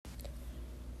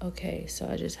Okay, so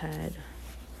I just had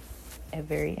a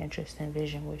very interesting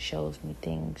vision, which shows me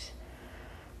things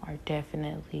are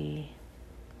definitely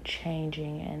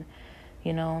changing. And,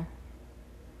 you know,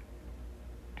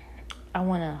 I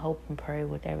want to hope and pray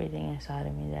with everything inside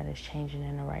of me that is changing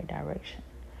in the right direction.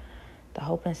 The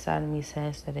hope inside of me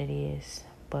says that it is,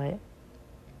 but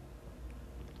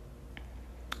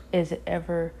is it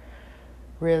ever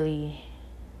really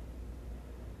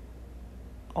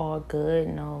all good?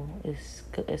 No,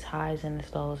 it's highs and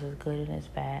it's lows, it's good and it's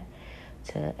bad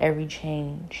to every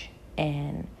change.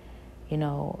 And, you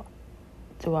know,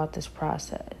 throughout this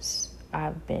process,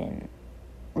 I've been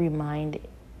reminded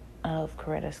of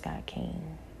Coretta Scott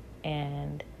King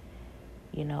and,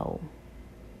 you know,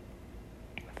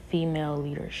 female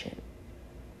leadership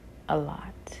a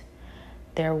lot.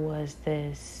 There was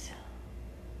this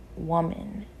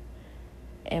woman,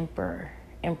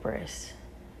 empress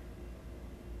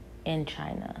in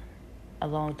China a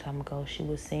long time ago. She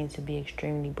was seen to be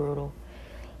extremely brutal.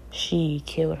 She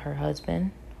killed her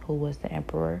husband, who was the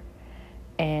emperor,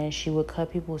 and she would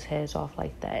cut people's heads off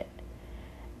like that.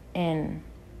 And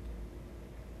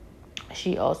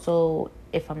she also,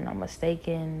 if I'm not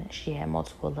mistaken, she had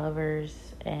multiple lovers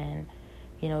and,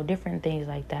 you know, different things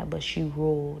like that. But she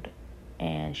ruled,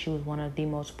 and she was one of the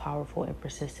most powerful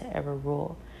empresses to ever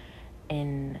rule.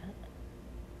 And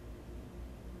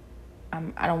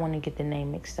I don't want to get the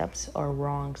name mixed up or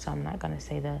wrong, so I'm not going to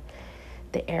say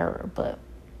the error. But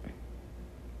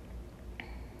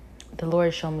the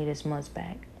Lord showed me this months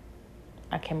back.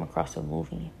 I came across a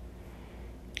movie.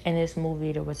 In this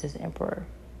movie, there was this emperor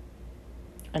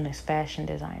and this fashion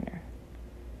designer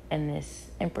and this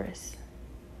empress.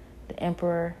 The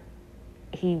emperor,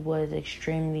 he was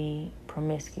extremely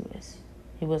promiscuous.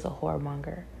 He was a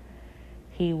whoremonger.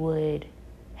 He would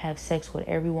have sex with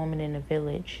every woman in the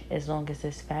village as long as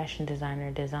this fashion designer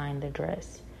designed the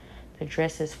dress. The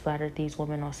dresses flattered these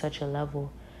women on such a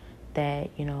level that,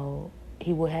 you know,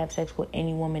 he would have sex with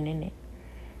any woman in it.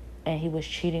 And he was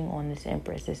cheating on this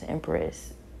empress. This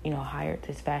empress, you know, hired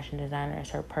this fashion designer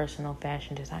as her personal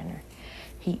fashion designer.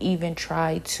 He even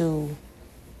tried to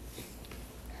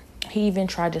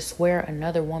swear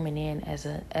another woman in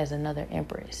as another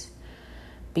empress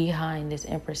behind this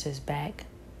empress's back.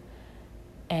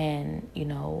 And, you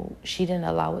know, she didn't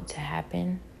allow it to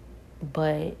happen,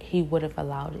 but he would have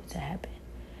allowed it to happen.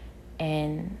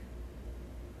 And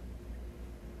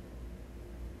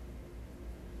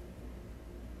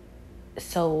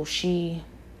so she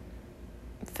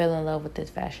fell in love with this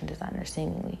fashion designer,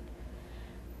 seemingly.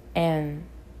 And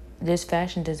this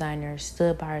fashion designer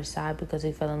stood by her side because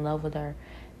he fell in love with her.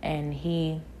 And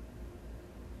he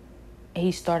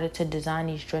started to design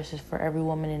these dresses for every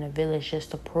woman in the village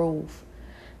just to prove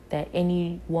that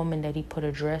any woman that he put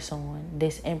a dress on,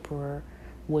 this emperor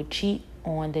would cheat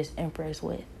on this empress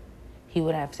with. He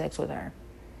would have sex with her.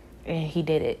 And he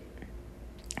did it.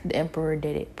 The emperor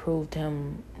did it, proved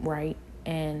him right.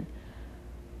 And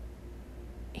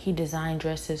he designed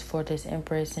dresses for this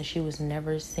empress, and she was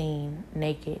never seen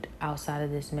naked outside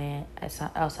of this man,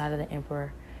 outside of the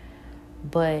emperor.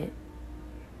 But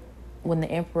when the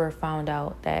emperor found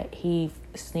out that he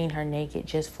seen her naked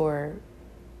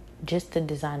just to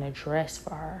design a dress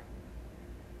for her,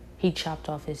 he chopped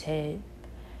off his head.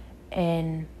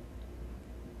 And,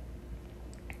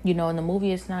 you know, in the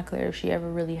movie, it's not clear if she ever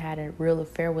really had a real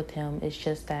affair with him. It's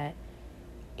just that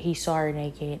he saw her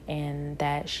naked and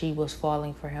that she was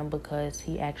falling for him because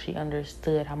he actually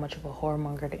understood how much of a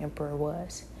whoremonger the emperor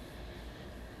was.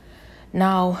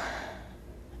 Now,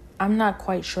 I'm not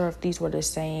quite sure if this was the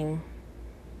same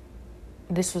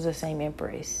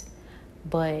empress,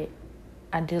 but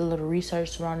I did a little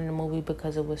research surrounding the movie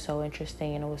because it was so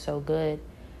interesting and it was so good.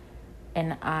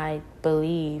 And I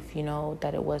believe, you know,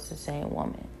 that it was the same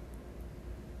woman.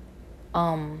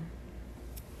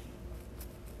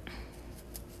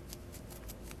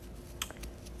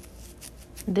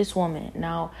 This woman,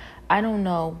 now, I don't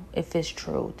know if it's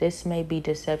true. This may be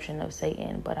deception of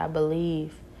Satan, but I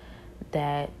believe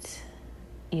that,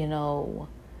 you know,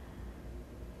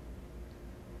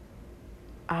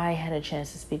 I had a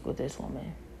chance to speak with this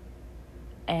woman.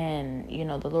 And, you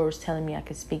know, the Lord was telling me I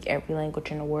could speak every language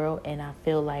in the world. And I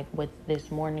feel like with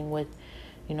this morning, with,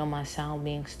 you know, my sound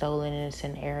being stolen, and it's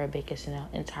in Arabic, it's in an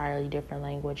entirely different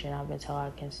language. And I've been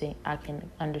told I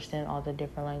can understand all the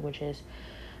different languages.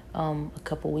 A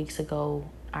couple weeks ago,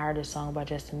 I heard a song by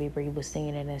Justin Bieber. He was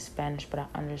singing it in Spanish, but I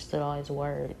understood all his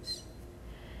words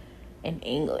in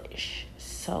English.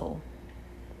 So,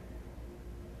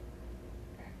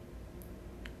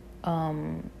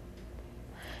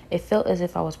 it felt as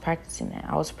if I was practicing that.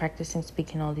 I was practicing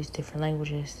speaking all these different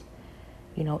languages.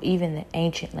 even the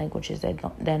ancient languages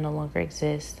that no longer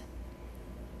exist.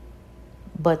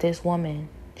 But this woman,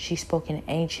 she spoke in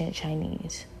ancient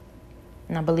Chinese.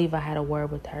 And I believe I had a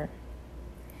word with her.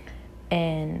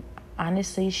 And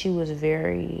honestly, she was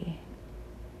very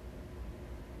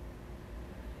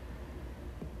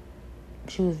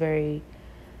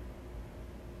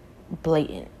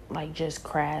blatant, like just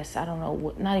crass. I don't know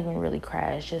what, not even really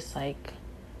crass, just like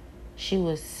she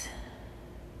was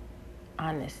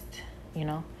honest,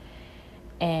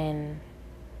 And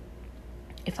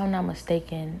if I'm not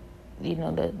mistaken,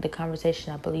 the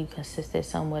conversation, I believe, consisted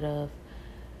somewhat of,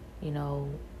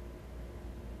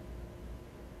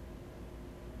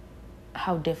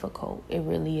 how difficult it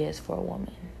really is for a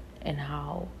woman, and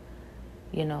how,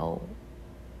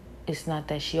 it's not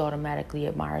that she automatically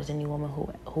admires any woman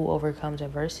who overcomes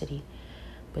adversity,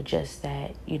 but just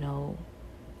that,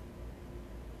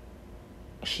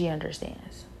 she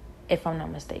understands, if I'm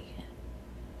not mistaken.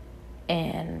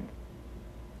 And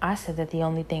I said that the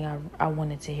only thing I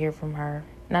wanted to hear from her,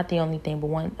 not the only thing, but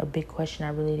a big question I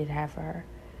really did have for her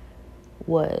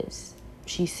was,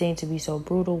 she seemed to be so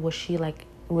brutal. Was she like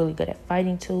really good at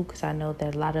fighting too? Because I know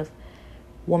that a lot of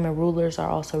women rulers are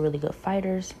also really good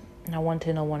fighters. And I wanted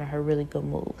to know one of her really good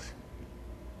moves.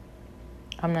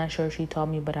 I'm not sure if she told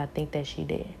me, but I think that she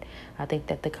did. I think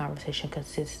that the conversation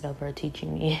consisted of her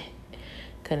teaching me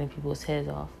cutting people's heads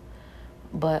off.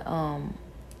 But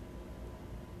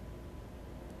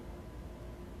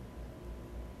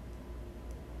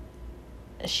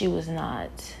she was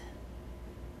not.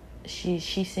 She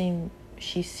seemed.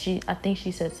 I think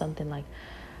she said something like,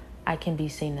 "I can be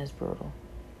seen as brutal.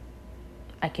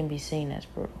 I can be seen as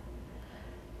brutal."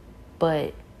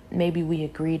 But maybe we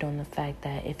agreed on the fact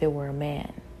that if it were a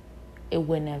man, it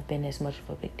wouldn't have been as much of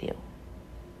a big deal.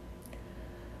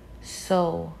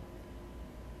 So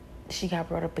she got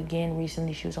brought up again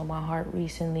recently. She was on my heart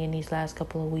recently in these last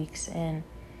couple of weeks. And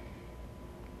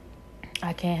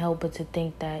I can't help but to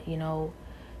think that,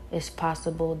 it's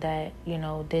possible that,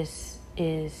 this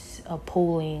is a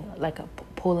pulling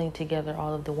together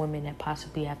all of the women that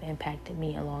possibly have impacted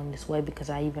me along this way. Because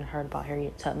I even heard about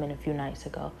Harriet Tubman a few nights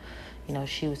ago.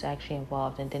 She was actually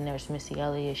involved. And then there's Missy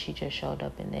Elliott. She just showed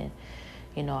up. And then,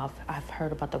 I've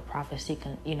heard about the prophecy,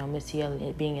 Missy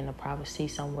Elliott being in the prophecy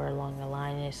somewhere along the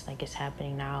line. It's like it's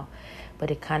happening now.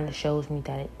 But it kind of shows me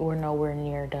that we're nowhere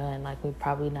near done. Like, we're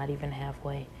probably not even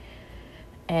halfway.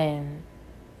 And,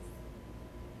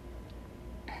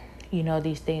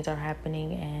 these things are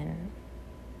happening. And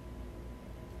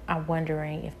I'm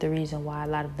wondering if the reason why a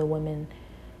lot of the women,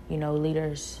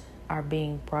 leaders are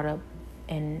being brought up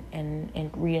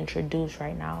and reintroduced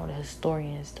right now,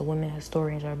 the women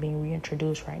historians are being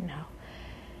reintroduced right now,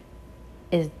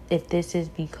 is if this is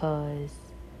because,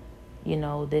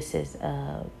 this is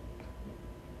a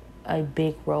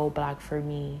big roadblock for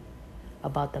me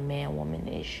about the man-woman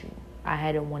issue. I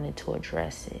hadn't wanted to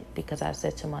address it because I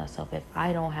said to myself, if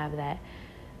I don't have that,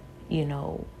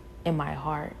 in my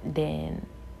heart, then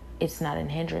it's not a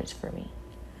hindrance for me.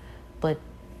 But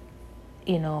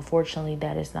unfortunately,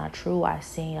 that is not true. I've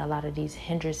seen a lot of these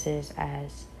hindrances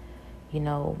as,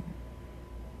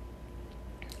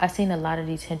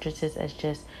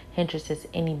 just hindrances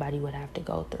anybody would have to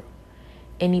go through.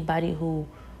 Anybody who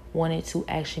wanted to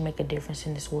actually make a difference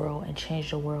in this world and change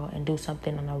the world and do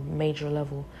something on a major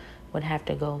level would have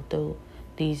to go through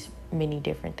these many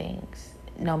different things,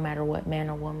 no matter what, man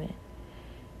or woman.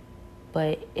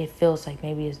 But it feels like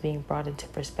maybe it's being brought into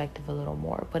perspective a little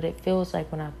more. But it feels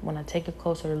like when I take a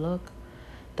closer look,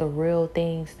 the real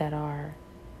things that are,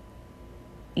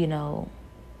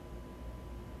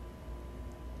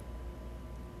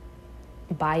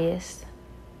 biased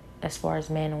as far as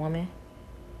man and woman,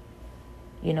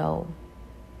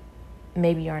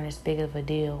 maybe aren't as big of a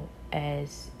deal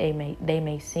as they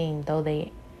may seem, though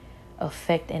they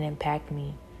affect and impact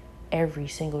me every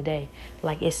single day.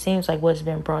 Like, it seems like what's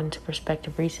been brought into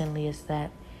perspective recently is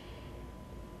that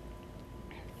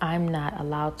I'm not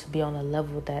allowed to be on the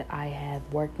level that I have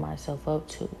worked myself up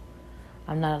to.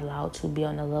 I'm not allowed to be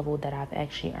on the level that I've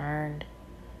actually earned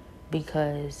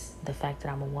because the fact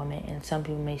that I'm a woman. And some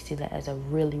people may see that as a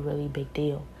really, really big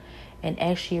deal. And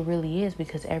actually it really is,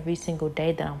 because every single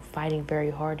day that I'm fighting very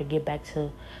hard to get back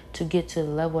to get to the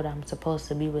level that I'm supposed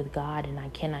to be with God, and I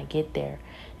cannot get there,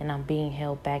 and I'm being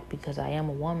held back because I am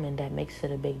a woman, that makes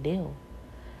it a big deal.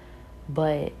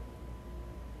 But,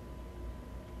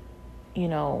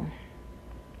 I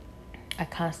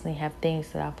constantly have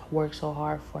things that I've worked so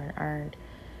hard for and earned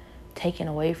taken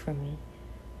away from me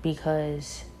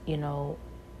because, I'm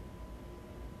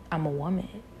a woman.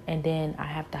 And then I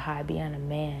have to hide behind a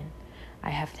man. I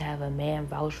have to have a man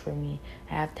vouch for me.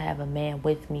 I have to have a man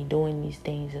with me doing these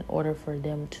things in order for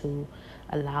them to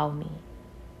allow me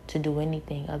to do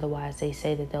anything. Otherwise, they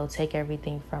say that they'll take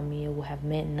everything from me. It will have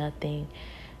meant nothing.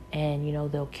 And,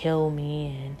 they'll kill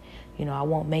me. And, I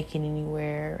won't make it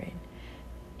anywhere.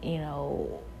 And,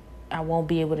 I won't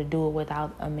be able to do it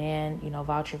without a man,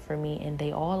 vouching for me. And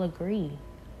they all agree.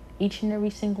 Each and every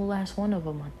single last one of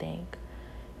them, I think.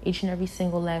 Each and every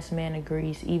single last man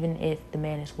agrees, even if the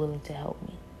man is willing to help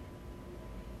me.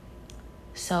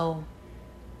 So,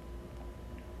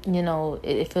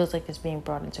 it feels like it's being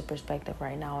brought into perspective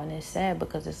right now. And it's sad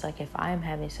because it's like if I'm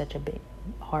having such a big,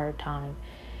 hard time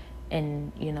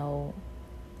and,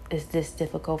 it's this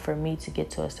difficult for me to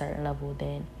get to a certain level,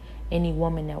 then any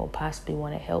woman that will possibly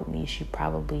want to help me, she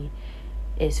probably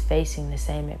is facing the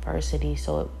same adversity.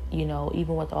 So,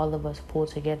 even with all of us pulled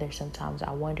together, sometimes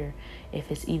I wonder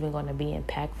if it's even going to be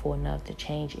impactful enough to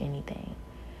change anything.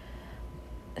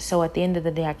 So at the end of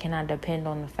the day, I cannot depend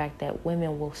on the fact that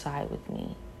women will side with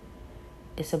me.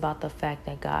 It's about the fact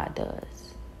that God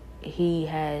does. He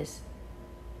has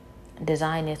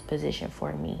designed this position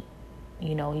for me.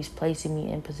 He's placing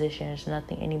me in positions.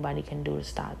 Nothing anybody can do to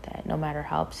stop that. No matter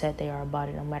how upset they are about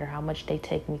it, no matter how much they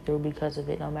take me through because of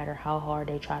it, no matter how hard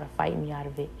they try to fight me out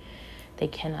of it, they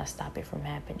cannot stop it from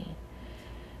happening.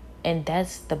 And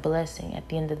that's the blessing at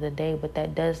the end of the day. But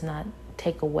that does not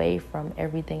take away from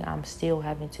everything I'm still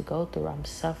having to go through. I'm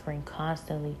suffering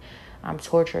constantly. I'm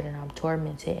tortured and I'm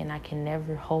tormented, and I can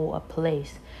never hold a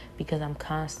place because I'm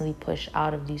constantly pushed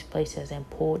out of these places and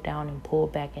pulled down and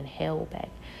pulled back and held back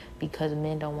because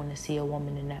men don't want to see a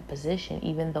woman in that position,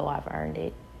 even though I've earned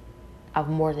it. I've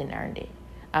more than earned it.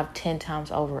 I've 10 times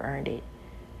over earned it,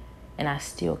 and I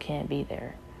still can't be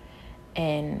there.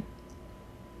 And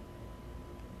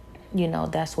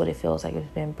that's what it feels like. It's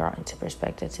been brought into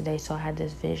perspective today. So I had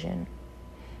this vision.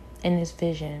 In this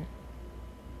vision,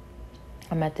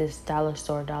 I'm at this dollar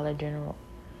store, Dollar General,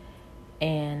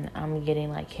 and I'm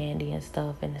getting like candy and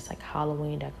stuff, and it's like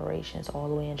Halloween decorations all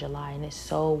the way in July. And it's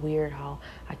so weird how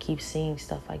I keep seeing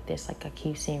stuff like this. Like I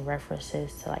keep seeing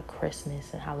references to like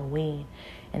Christmas and Halloween,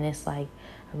 and it's like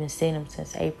I've been seeing them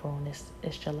since April, and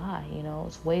it's July.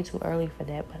 It's way too early for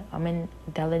that, but I'm in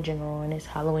Dollar General, and it's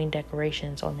Halloween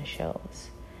decorations on the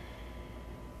shelves,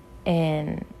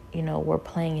 and we're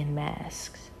playing in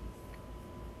masks.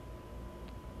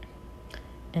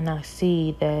 And I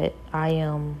see that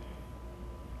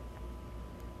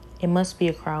it must be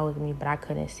a crowd with me, but I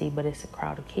couldn't see, but it's a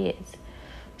crowd of kids.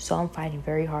 So I'm fighting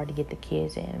very hard to get the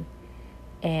kids in.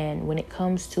 And when it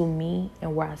comes to me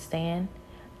and where I stand,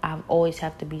 I always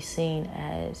have to be seen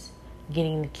as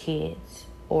getting the kids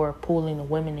or pulling the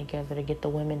women together to get the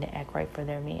women to act right for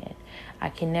their men. I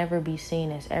can never be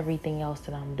seen as everything else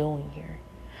that I'm doing here.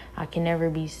 I can never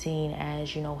be seen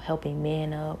as, helping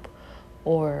men up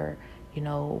or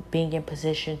being in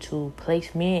position to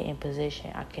place men in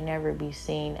position. I can never be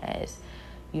seen as,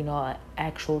 an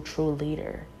actual true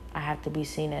leader. I have to be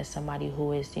seen as somebody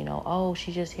who is, oh,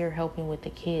 she's just here helping with the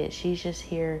kids. She's just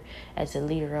here as a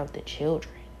leader of the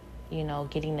children,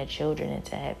 getting the children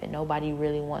into heaven. Nobody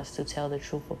really wants to tell the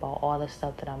truth about all the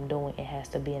stuff that I'm doing. It has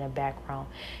to be in the background.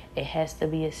 It has to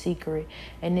be a secret.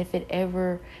 And if I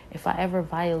ever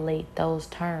violate those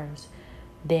terms,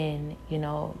 then,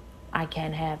 I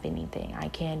can't have anything. I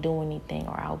can't do anything,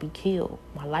 or I'll be killed.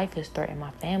 My life is threatened.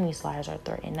 My family's lives are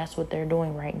threatened. That's what they're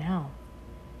doing right now.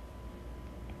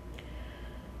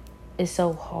 It's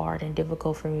so hard and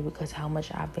difficult for me because how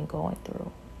much I've been going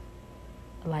through.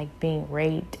 Like being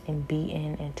raped and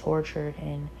beaten and tortured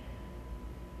and,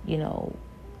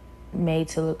 made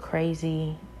to look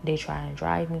crazy. They try and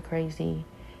drive me crazy.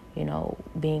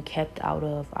 Being kept out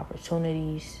of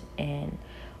opportunities and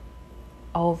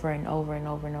over and over and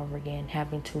over and over again,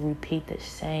 having to repeat the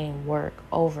same work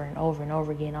over and over and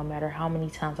over again, no matter how many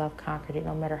times I've conquered it,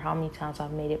 no matter how many times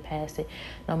I've made it past it,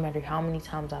 no matter how many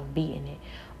times I've beaten it,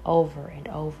 over and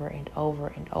over and over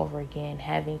and over again,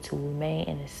 having to remain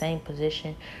in the same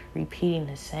position, repeating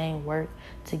the same work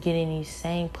to get in these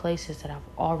same places that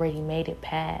I've already made it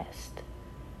past.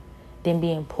 Then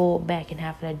being pulled back and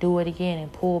having to do it again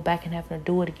and pulled back and having to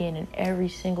do it again. And every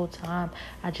single time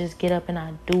I just get up and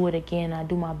I do it again. I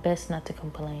do my best not to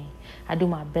complain. I do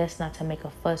my best not to make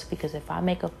a fuss, because if I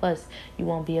make a fuss, you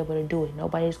won't be able to do it.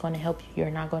 Nobody's going to help you.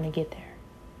 You're not going to get there.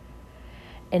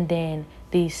 And then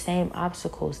these same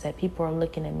obstacles that people are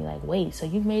looking at me like, wait, so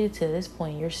you made it to this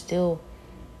point. You're still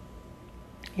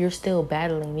You're still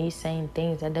battling these same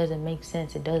things. That doesn't make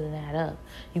sense. It doesn't add up.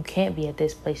 You can't be at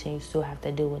this place and you still have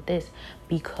to deal with this,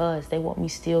 because they want me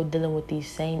still dealing with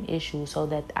these same issues so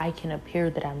that I can appear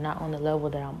that I'm not on the level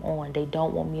that I'm on. They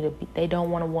don't want me to be, they don't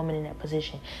want a woman in that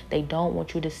position. They don't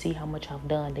want you to see how much I've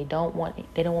done. They don't want me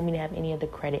to have any of the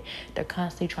credit. They're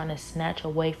constantly trying to snatch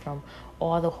away from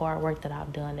all the hard work that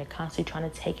I've done. They're constantly trying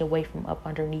to take away from up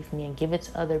underneath me and give it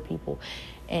to other people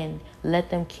and let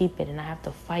them keep it. And I have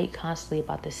to fight constantly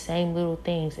about the same little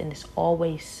things. And it's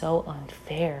always so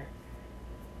unfair.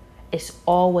 It's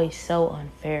always so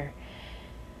unfair.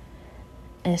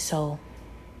 And so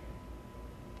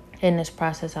in this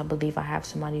process, I believe I have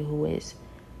somebody who is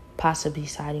possibly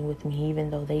siding with me,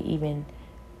 even though they even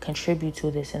contribute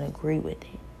to this and agree with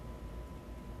it.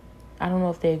 I don't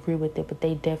know if they agree with it, but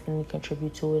they definitely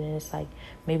contribute to it. And it's like,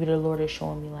 maybe the Lord is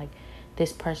showing me, like,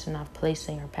 this person I've placed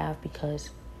in your path because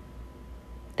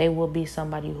they will be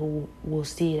somebody who will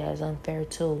see it as unfair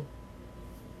too.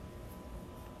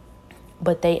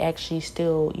 But they actually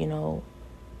still,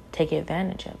 take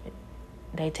advantage of it.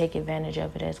 They take advantage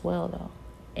of it as well, though.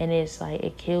 And it's like,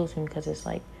 it kills me, because it's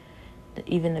like,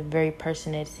 even the very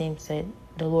person that seems that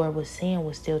the Lord was seeing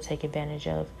will still take advantage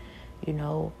of,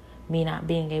 me not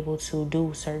being able to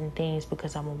do certain things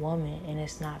because I'm a woman, and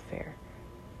it's not fair.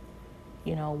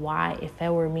 Why? If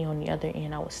that were me on the other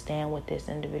end, I would stand with this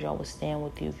individual. I would stand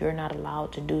with you. If you're not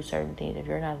allowed to do certain things, if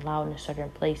you're not allowed in a certain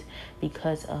place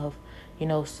because of,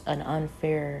 an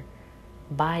unfair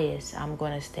bias, I'm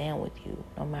going to stand with you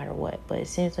no matter what. But it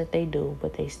seems like they do,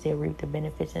 but they still reap the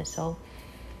benefits. And so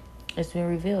it's been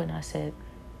revealed. And I said,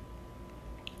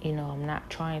 I'm not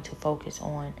trying to focus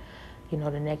on,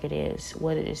 the negatives.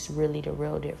 What is really the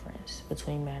real difference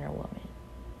between man and woman?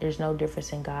 There's no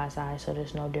difference in God's eyes, so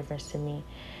there's no difference to me.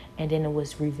 And then it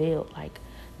was revealed, like,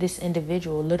 this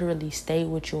individual literally stayed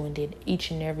with you and did each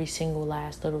and every single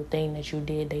last little thing that you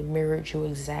did. They mirrored you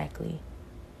exactly.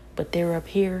 But they're up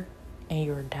here and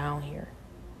you're down here.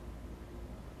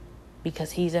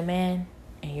 Because he's a man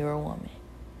and you're a woman.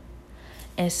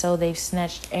 And so they've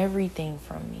snatched everything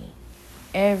from me.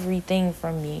 Everything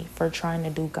from me for trying to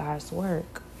do God's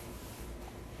work.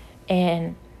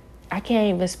 And I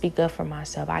can't even speak up for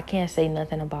myself. I can't say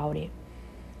nothing about it.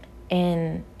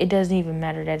 And it doesn't even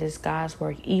matter that it's God's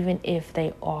work. Even if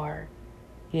they are,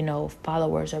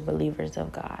 followers or believers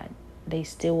of God, they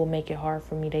still will make it hard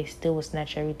for me. They still will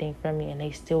snatch everything from me. And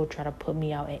they still try to put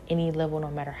me out at any level,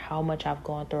 no matter how much I've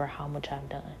gone through or how much I've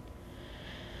done.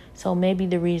 So maybe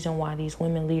the reason why these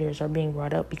women leaders are being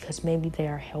brought up, because maybe they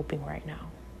are helping right now.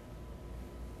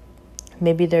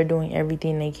 Maybe they're doing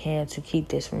everything they can to keep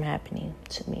this from happening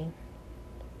to me,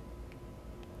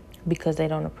 because they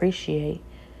don't appreciate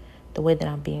the way that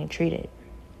I'm being treated.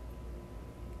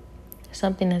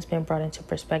 Something that's been brought into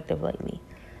perspective lately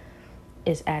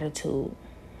is attitude.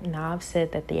 Now, I've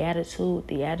said that the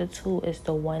attitude is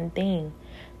the one thing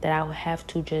that I would have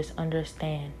to just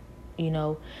understand.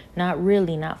 Not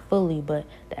really, not fully, but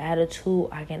the attitude,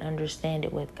 I can understand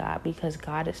it with God, because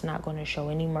God is not going to show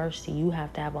any mercy. You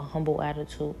have to have a humble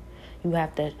attitude. You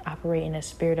have to operate in a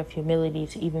spirit of humility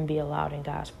to even be allowed in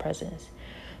God's presence.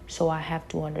 So I have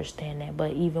to understand that.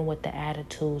 But even with the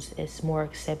attitudes, it's more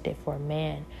accepted for a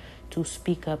man to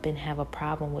speak up and have a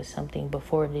problem with something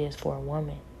before it is for a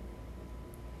woman.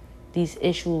 These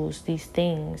issues, these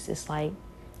things, it's like,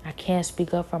 I can't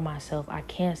speak up for myself. I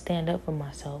can't stand up for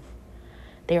myself.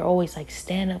 They're always like,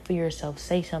 stand up for yourself,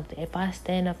 say something. If I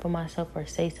stand up for myself or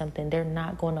say something, they're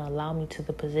not going to allow me to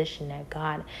the position that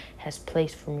God has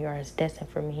placed for me or has destined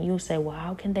for me. You'll say, well,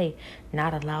 how can they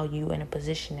not allow you in a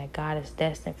position that God has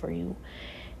destined for you?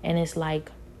 And it's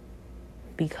like,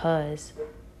 because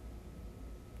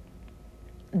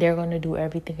they're going to do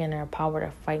everything in their power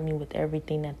to fight me with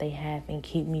everything that they have and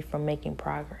keep me from making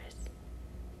progress.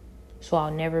 So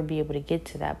I'll never be able to get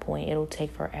to that point. It'll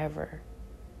take forever.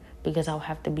 Because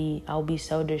I'll be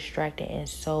so distracted and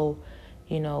so,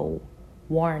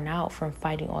 worn out from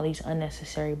fighting all these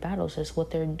unnecessary battles. It's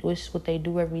what they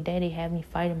do every day. They have me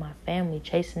fighting my family,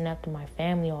 chasing after my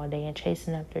family all day and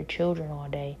chasing after children all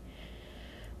day.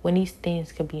 When these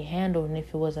things could be handled, and if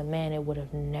it was a man, it would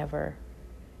have never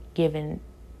given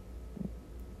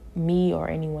me or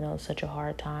anyone else such a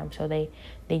hard time. So they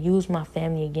use my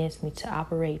family against me to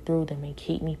operate through them and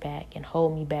keep me back and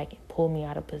hold me back and pull me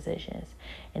out of positions.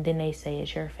 And then they say,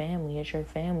 it's your family,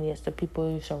 it's the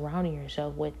people you're surrounding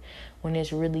yourself with, when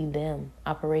it's really them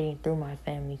operating through my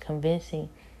family, convincing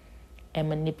and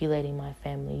manipulating my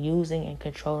family, using and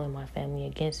controlling my family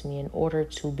against me in order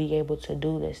to be able to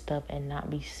do this stuff and not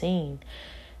be seen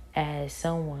as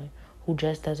someone who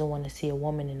just doesn't want to see a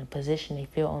woman in a position they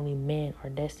feel only men are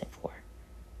destined for.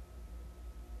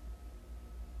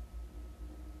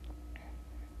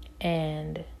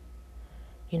 And,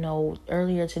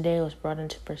 earlier today it was brought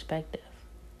into perspective.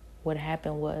 What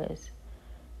happened was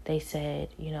they said,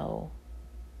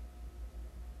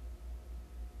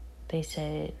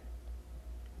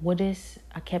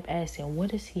 I kept asking, what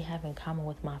does he have in common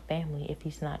with my family if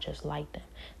he's not just like them?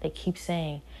 They keep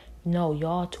saying, no,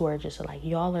 y'all two are just alike.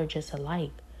 Y'all are just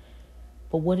alike.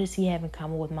 But what does he have in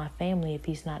common with my family if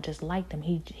he's not just like them?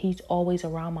 He's always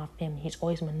around my family. He's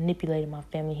always manipulating my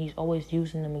family. He's always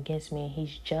using them against me. And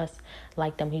he's just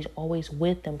like them. He's always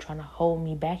with them, trying to hold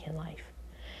me back in life.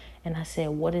 And I said,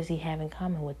 what does he have in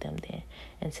common with them then?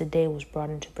 And today it was brought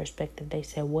into perspective. They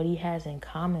said what he has in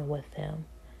common with them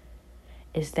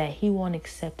is that he won't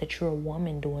accept that you're a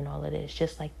woman doing all of this,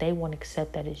 just like they won't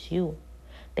accept that it's you.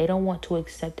 They don't want to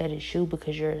accept that it's you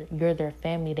because you're their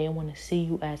family. They want to see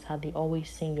you as how they always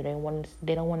see you. They don't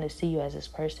want to see you as this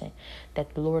person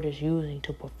that the Lord is using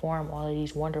to perform all of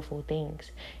these wonderful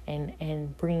things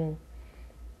and bring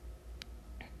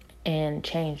and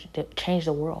change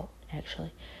the world.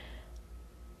 Actually,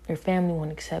 your family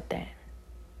won't accept that.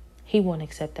 He won't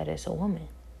accept that as a woman.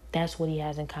 That's what he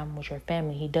has in common with your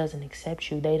family. He doesn't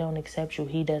accept you. They don't accept you.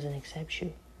 He doesn't accept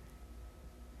you.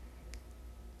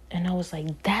 And I was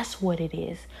like, that's what it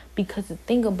is. Because the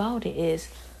thing about it is,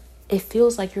 it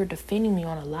feels like you're defending me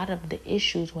on a lot of the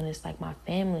issues when it's like my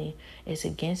family is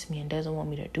against me and doesn't want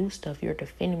me to do stuff. You're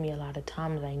defending me a lot of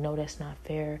times. I know that's not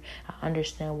fair. I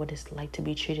understand what it's like to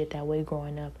be treated that way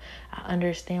growing up. I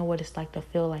understand what it's like to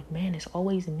feel like, man, it's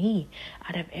always me.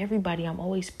 Out of everybody, I'm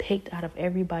always picked out of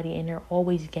everybody and they're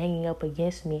always ganging up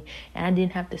against me. And I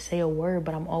didn't have to say a word,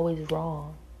 but I'm always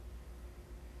wrong.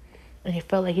 And it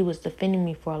felt like he was defending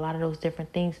me for a lot of those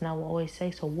different things. And I would always say,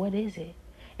 so what is it?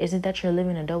 Isn't that you're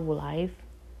living a double life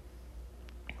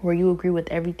where you agree with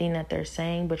everything that they're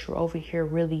saying, but you're over here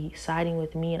really siding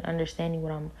with me and understanding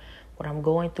what I'm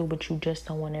going through, but you just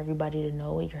don't want everybody to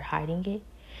know it. You're hiding it.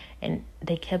 And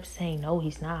they kept saying, no,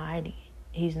 he's not hiding it.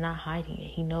 He's not hiding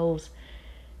it. He knows,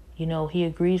 he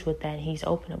agrees with that and he's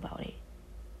open about it.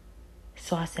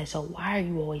 So I said, so why are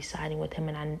you always siding with him?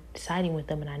 And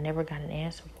I never got an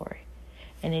answer for it.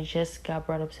 And it just got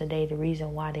brought up today. The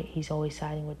reason why that he's always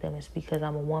siding with them is because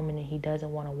I'm a woman and he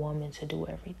doesn't want a woman to do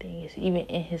everything. It's even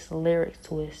in his lyrics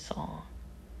to his song.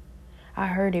 I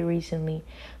heard it recently,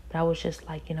 but I was just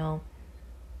like,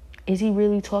 is he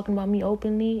really talking about me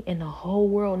openly? And the whole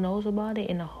world knows about it.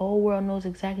 And the whole world knows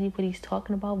exactly what he's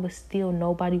talking about, but still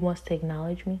nobody wants to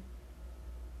acknowledge me.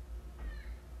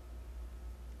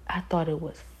 I thought it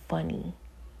was funny.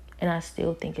 And I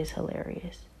still think it's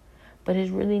hilarious. But it's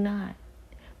really not.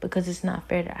 Because it's not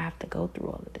fair that I have to go through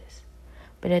all of this.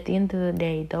 But at the end of the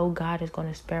day, though God is going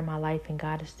to spare my life and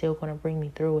God is still going to bring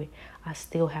me through it, I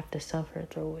still have to suffer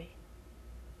through it.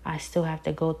 I still have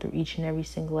to go through each and every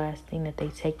single last thing that they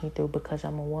take me through because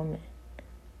I'm a woman.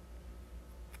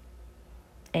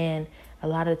 And a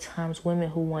lot of times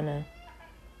women who want to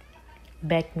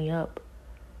back me up,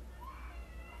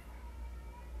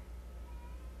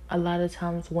 a lot of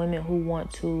times women who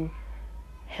want to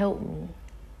help me,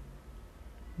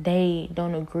 they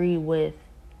don't agree with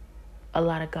a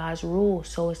lot of God's rules.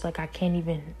 So it's like I can't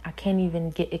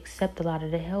even accept a lot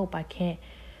of the help. I can't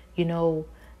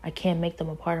make them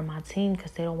a part of my team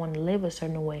because they don't want to live a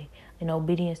certain way in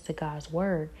obedience to God's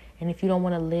word. And if you don't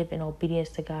want to live in obedience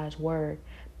to God's word,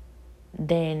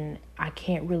 then I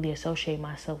can't really associate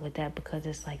myself with that because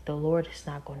it's like the Lord is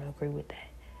not going to agree with that.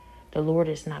 The Lord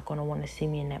is not going to want to see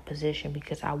me in that position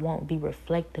because I won't be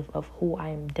reflective of who I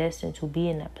am destined to be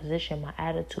in that position. My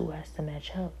attitude has to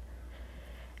match up.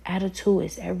 Attitude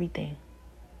is everything.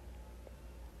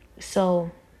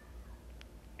 So,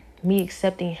 me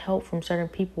accepting help from certain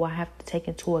people, I have to take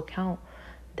into account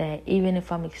that even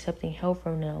if I'm accepting help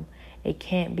from them, it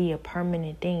can't be a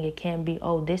permanent thing. It can't be,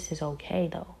 oh, this is okay,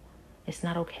 though. It's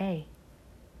not okay.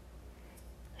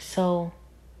 So,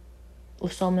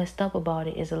 what's so messed up about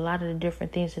it is a lot of the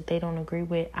different things that they don't agree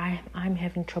with, I'm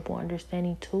having trouble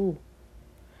understanding too.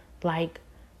 Like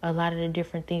a lot of the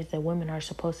different things that women are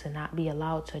supposed to not be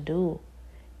allowed to do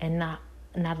and not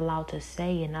allowed to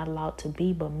say and not allowed to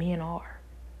be, but men are.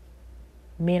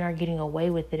 Men are getting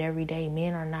away with it every day.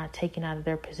 Men are not taken out of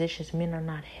their positions. Men are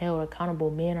not held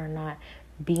accountable. Men are not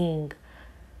being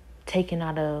taken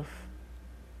out of...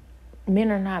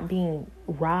 Men are not being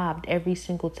robbed every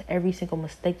single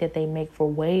mistake that they make for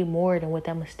way more than what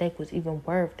that mistake was even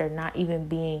worth. They're not even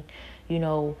being,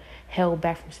 held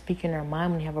back from speaking their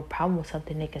mind. When they have a problem with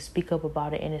something, they can speak up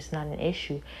about it and it's not an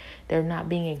issue. They're not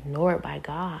being ignored by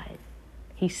God.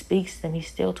 He speaks to them. He's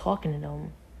still talking to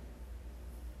them.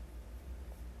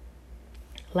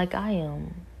 Like I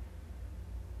am.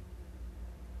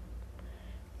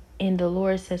 And the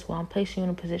Lord says, well, I'm placing you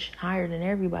in a position higher than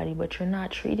everybody, but you're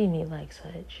not treating me like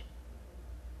such.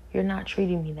 You're not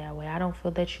treating me that way. I don't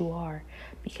feel that you are,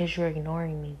 because you're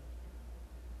ignoring me.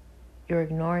 You're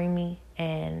ignoring me,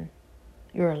 and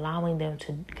you're allowing them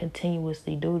to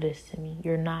continuously do this to me.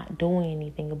 You're not doing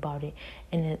anything about it.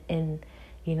 And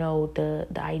you know, the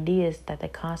idea is that the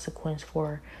consequence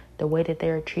for the way that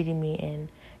they're treating me and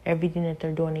everything that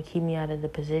they're doing to keep me out of the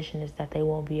position is that they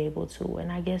won't be able to.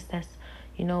 And I guess that's,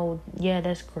 you know, yeah,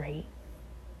 that's great.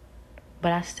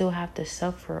 But I still have to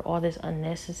suffer all this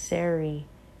unnecessary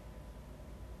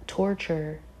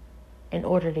torture in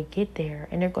order to get there.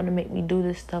 And they're going to make me do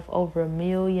this stuff over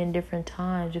 1,000,000 different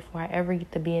times before I ever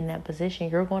get to be in that position.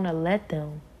 You're going to let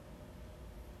them.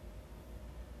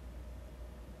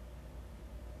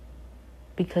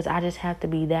 Because I just have to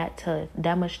be that tough,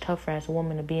 that much tougher as a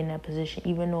woman to be in that position,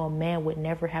 even though a man would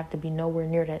never have to be nowhere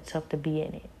near that tough to be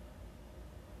in it.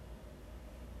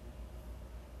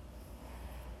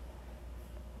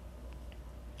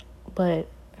 But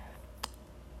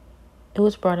it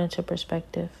was brought into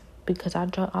perspective because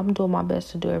I'm doing my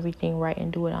best to do everything right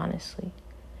and do it honestly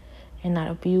and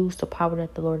not abuse the power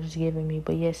that the Lord has given me.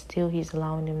 But yet still he's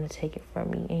allowing them to take it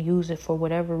from me and use it for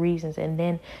whatever reasons. And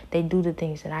then they do the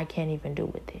things that I can't even do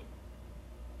with it.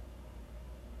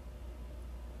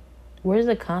 Where's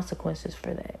the consequences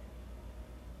for that?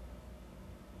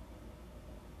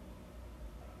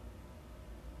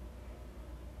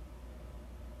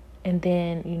 And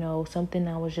then, you know, something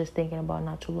I was just thinking about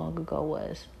not too long ago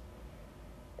was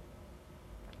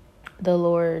the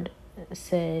Lord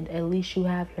said, at least you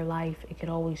have your life. It could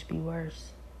always be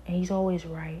worse. And he's always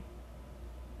right.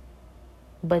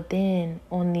 But then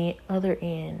on the other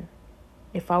end,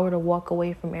 if I were to walk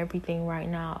away from everything right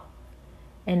now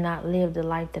and not live the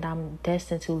life that I'm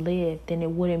destined to live, then it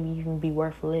wouldn't even be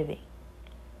worth living.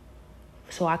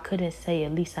 So I couldn't say,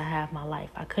 at least I have my life.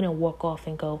 I couldn't walk off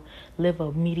and go live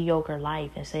a mediocre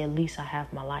life and say, at least I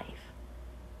have my life.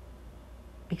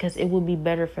 Because it would be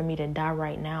better for me to die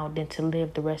right now than to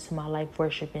live the rest of my life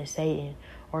worshiping Satan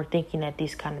or thinking that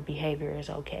this kind of behavior is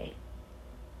okay.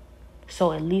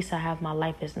 So at least I have my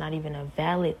life is not even a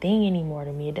valid thing anymore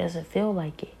to me. It doesn't feel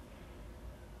like it.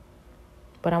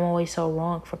 But I'm always so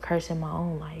wrong for cursing my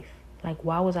own life. Like,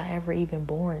 why was I ever even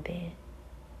born then?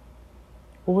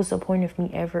 What was the point of me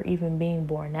ever even being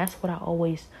born? That's what I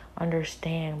always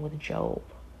understand with Job.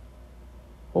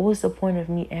 What was the point of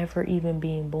me ever even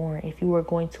being born if you were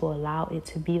going to allow it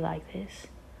to be like this?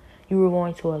 You were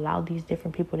going to allow these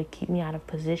different people to keep me out of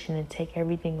position and take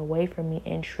everything away from me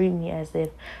and treat me as if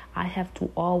I have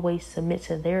to always submit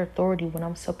to their authority when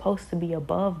I'm supposed to be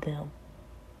above them.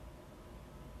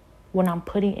 When I'm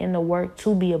putting in the work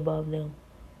to be above them.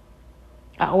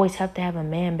 I always have to have a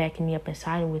man backing me up and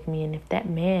siding with me. And if that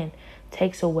man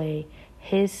takes away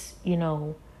his,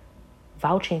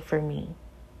 vouching for me,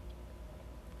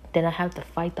 then I have to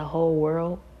fight the whole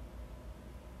world.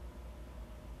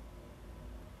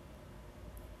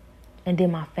 And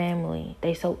then my family,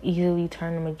 they so easily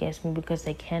turn them against me because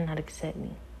they cannot accept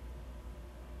me.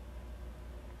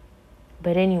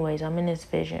 But anyways, I'm in this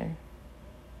vision.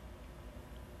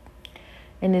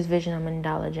 In this vision, I'm in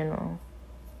Dollar General.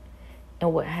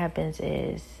 And what happens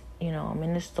is, I'm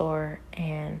in the store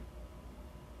and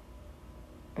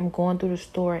I'm going through the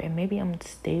store and maybe I'm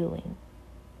stealing.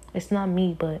 It's not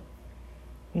me, but,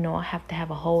 I have to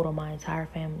have a hold on my entire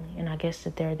family. And I guess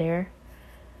that they're there.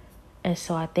 And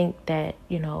so I think that,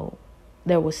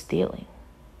 there was stealing.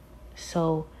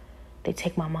 So they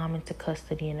take my mom into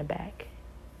custody in the back.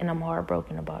 And I'm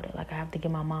heartbroken about it. Like, I have to get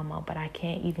my mom out, but I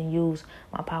can't even use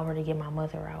my power to get my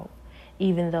mother out.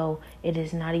 Even though it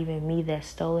is not even me that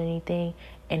stole anything.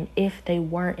 And if they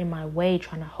weren't in my way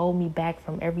trying to hold me back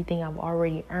from everything I've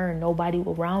already earned, nobody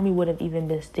around me would have even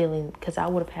been stealing, because I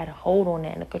would have had a hold on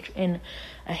that and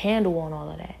a handle on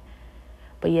all of that.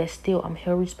 But yet still, I'm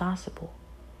held responsible.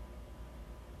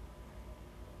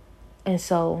 And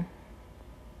so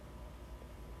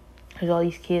there's all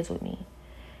these kids with me.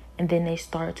 And then they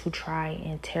start to try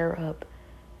and tear up,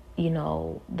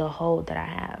 the hold that I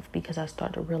have, because I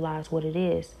start to realize what it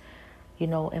is. In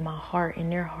my heart,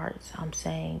 in their hearts, I'm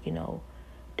saying,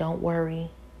 don't worry,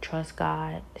 trust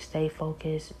God, stay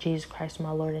focused. Jesus Christ,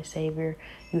 my Lord and Savior,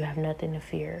 you have nothing to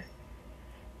fear.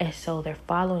 And so they're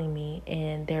following me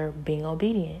and they're being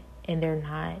obedient. And they're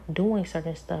not doing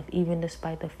certain stuff, even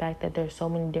despite the fact that there's so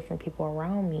many different people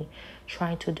around me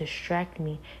trying to distract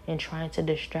me and trying to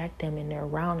distract them. And they're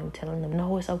around and telling them,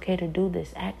 no, it's okay to do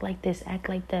this. Act like this, act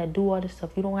like that, do all this stuff.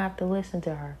 You don't have to listen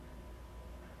to her.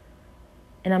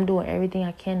 And I'm doing everything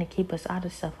I can to keep us out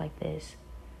of stuff like this.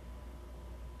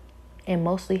 And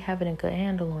mostly having a good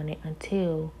handle on it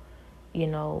until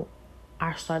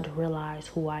I start to realize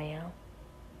who I am.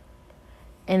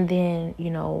 And then,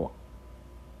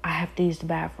 I have to use the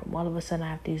bathroom. All of a sudden, I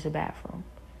have to use the bathroom.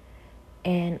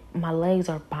 And my legs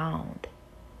are bound.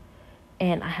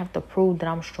 And I have to prove that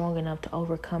I'm strong enough to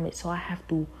overcome it. So I have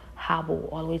to hobble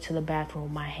all the way to the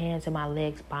bathroom, my hands and my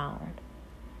legs bound.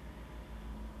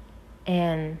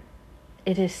 And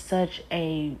it is such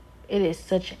a, it is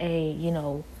such a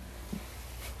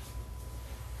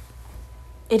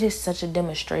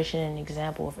demonstration and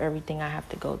example of everything I have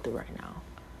to go through right now.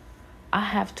 I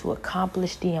have to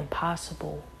accomplish the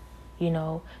impossible.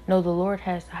 No, the Lord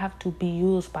I have to be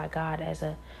used by God as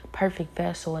a perfect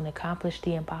vessel and accomplish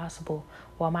the impossible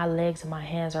while my legs and my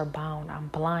hands are bound. I'm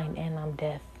blind and I'm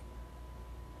deaf.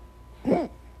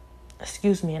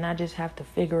 Excuse me, and I just have to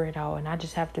figure it out, and I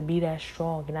just have to be that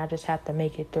strong, and I just have to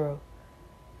make it through.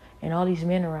 And all these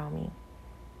men around me,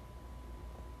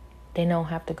 they don't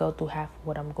have to go through half of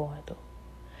what I'm going through.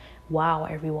 Wow,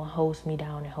 everyone holds me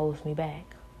down and holds me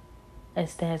back and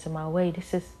stands in my way.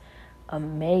 This is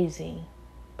amazing.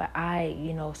 But I,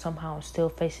 somehow I'm still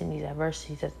facing these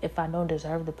adversities as if I don't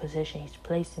deserve the position he's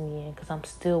placing me in, because I'm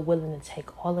still willing to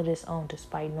take all of this on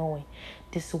despite knowing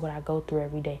this is what I go through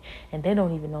every day. And they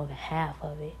don't even know the half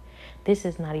of it. This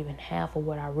is not even half of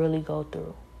what I really go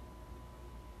through.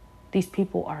 These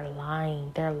people are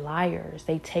lying. They're liars.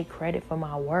 They take credit for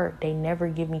my work. They never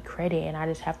give me credit, and I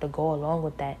just have to go along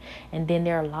with that. And then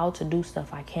they're allowed to do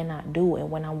stuff I cannot do. And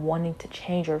when I'm wanting to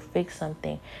change or fix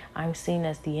something, I'm seen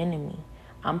as the enemy.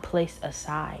 I'm placed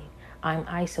aside. I'm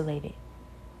isolated.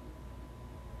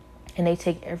 And they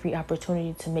take every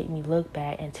opportunity to make me look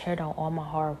bad and tear down all my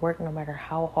hard work, no matter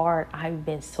how hard I've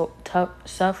been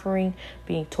suffering,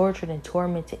 being tortured and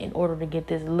tormented in order to get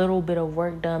this little bit of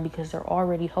work done, because they're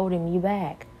already holding me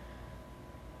back.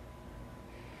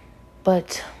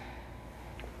 But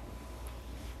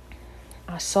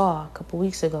I saw a couple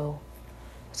weeks ago,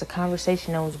 it's a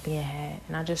conversation that was being had,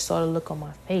 and I just saw the look on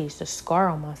my face, the scar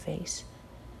on my face.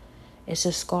 It's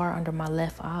a scar under my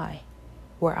left eye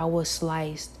where I was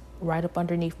sliced right up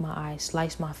underneath my eye,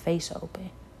 sliced my face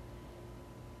open,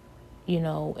 in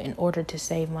order to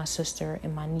save my sister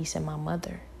and my niece and my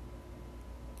mother.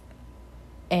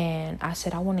 And I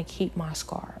said, I want to keep my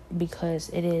scar because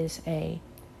it's a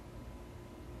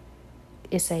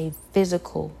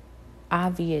physical,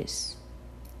 obvious,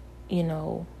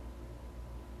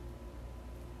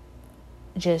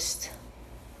 just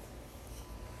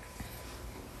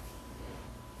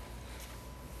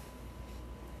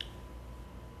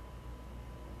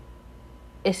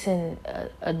it's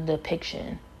a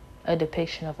depiction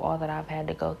of all that I've had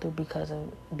to go through because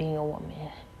of being a woman,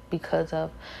 because of,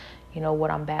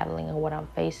 what I'm battling and what I'm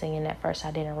facing. And at first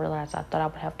I didn't realize, I thought I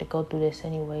would have to go through this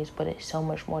anyways, but it's so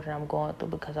much more that I'm going through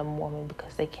because I'm a woman,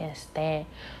 because they can't stand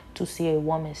to see a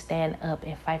woman stand up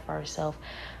and fight for herself.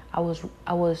 It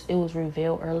was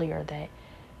revealed earlier that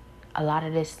a lot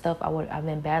of this stuff I've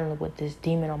been battling with this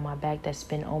demon on my back that's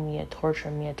been on me and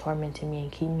torturing me and tormenting me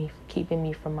and keeping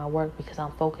me from my work, because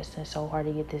I'm focusing so hard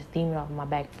to get this demon off my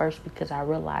back first, because I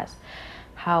realized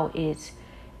how it's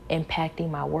impacting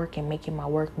my work and making my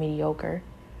work mediocre.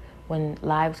 When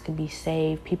lives could be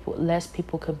saved, less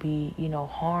people could be,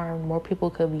 harmed, more people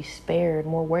could be spared,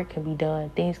 more work could be done,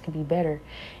 things could be better.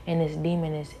 And this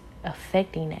demon is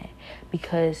affecting that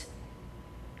because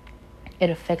it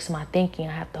affects my thinking.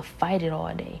 I have to fight it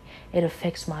all day. It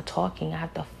affects my talking. I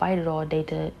have to fight it all day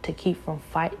to keep from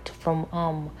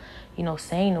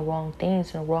saying the wrong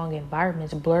things in the wrong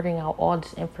environments, blurting out all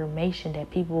this information that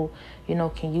people,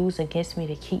 can use against me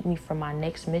to keep me from my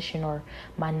next mission or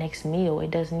my next meal.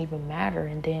 It doesn't even matter.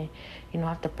 And then, I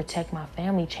have to protect my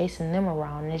family, chasing them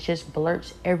around. And it just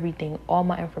blurts everything, all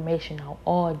my information out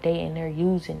all day, and they're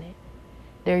using it.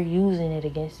 They're using it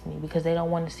against me because they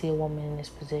don't want to see a woman in this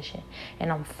position.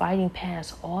 And I'm fighting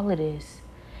past all of this.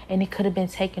 And it could have been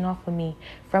taken off of me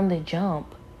from the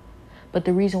jump. But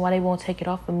the reason why they won't take it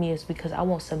off of me is because I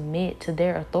won't submit to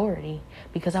their authority.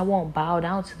 Because I won't bow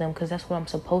down to them, because that's what I'm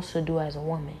supposed to do as a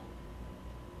woman.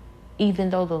 Even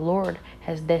though the Lord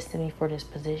has destined me for this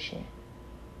position.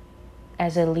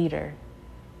 As a leader,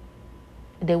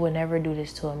 they would never do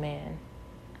this to a man.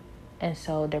 And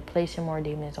so they're placing more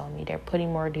demons on me. They're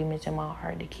putting more demons in my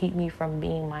heart to keep me from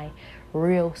being my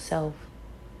real self.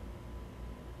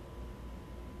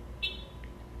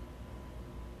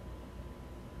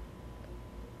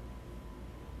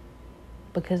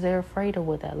 Because they're afraid of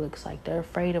what that looks like. They're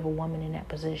afraid of a woman in that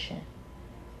position.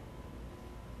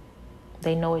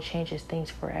 They know it changes things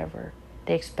forever.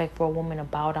 They expect for a woman to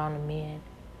bow down to men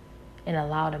and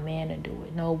allow the man to do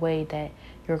it. No way that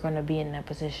you're going to be in that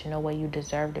position. No way you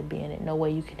deserve to be in it. No way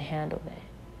you can handle that.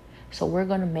 So we're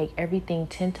going to make everything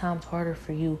 10 times harder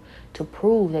for you to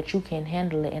prove that you can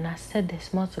handle it. And I said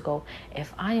this months ago,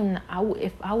 if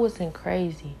I wasn't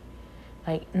crazy,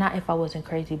 like, not if I wasn't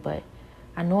crazy, but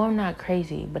I know I'm not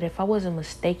crazy, but if I wasn't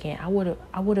mistaken, I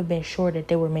would have been sure that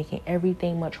they were making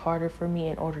everything much harder for me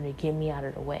in order to get me out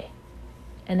of the way.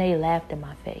 And they laughed in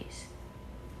my face.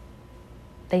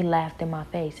 They laughed in my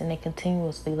face, and they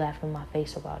continuously laugh in my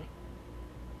face about it.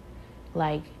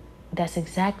 Like, that's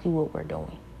exactly what we're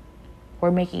doing.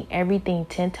 We're making everything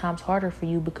 10 times harder for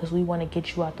you because we want to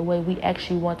get you out the way. We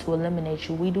actually want to eliminate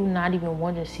you. We do not even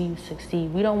want to see you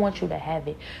succeed. We don't want you to have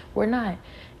it. We're not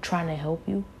trying to help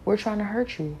you. We're trying to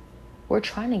hurt you. We're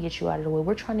trying to get you out of the way.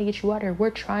 We're trying to get you out of here. We're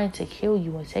trying to kill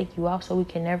you and take you out so we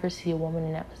can never see a woman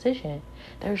in that position.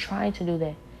 They're trying to do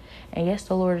that. And yes,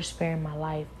 the Lord is sparing my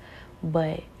life.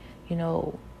 But, you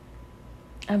know,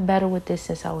 I've battled with this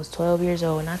since I was 12 years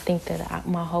old. And I think that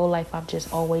my whole life I've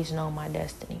just always known my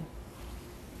destiny.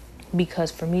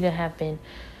 Because for me to have been,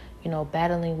 you know,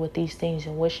 battling with these things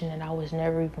and wishing that I was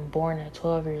never even born at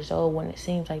 12 years old when it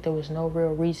seems like there was no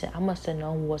real reason, I must have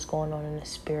known what's going on in the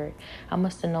spirit. I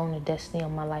must have known the destiny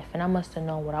of my life, and I must have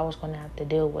known what I was going to have to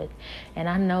deal with. And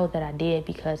I know that I did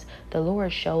because the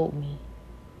Lord showed me.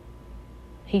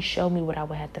 He showed me what I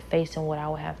would have to face and what I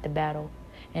would have to battle.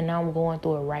 And now I'm going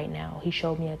through it right now. He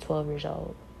showed me at 12 years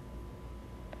old.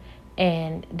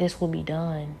 And this will be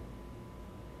done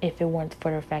if it weren't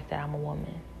for the fact that I'm a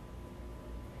woman.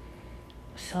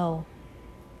 So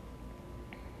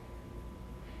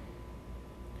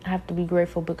I have to be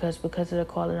grateful because of the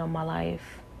calling on my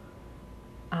life,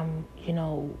 I'm, you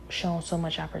know, shown so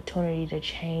much opportunity to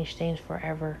change things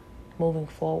forever moving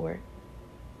forward.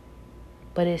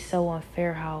 But it's so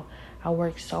unfair how I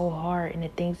work so hard, and the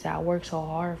things that I work so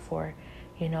hard for,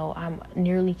 you know, I'm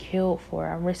nearly killed for,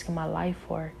 I'm risking my life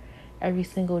for every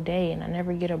single day, and I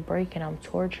never get a break, and I'm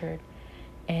tortured,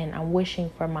 and I'm wishing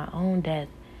for my own death.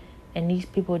 And these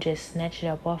people just snatch it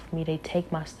up off me. They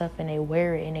take my stuff and they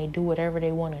wear it and they do whatever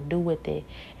they want to do with it.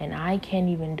 And I can't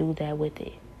even do that with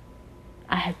it.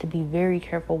 I have to be very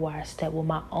careful where I step with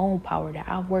my own power that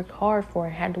I've worked hard for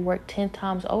and had to work 10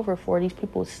 times over for. These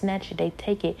people snatch it, they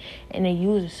take it, and they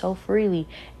use it so freely.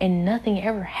 And nothing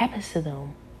ever happens to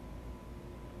them.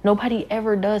 Nobody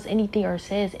ever does anything or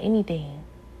says anything.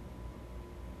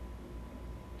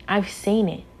 I've seen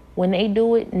it. When they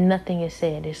do it, nothing is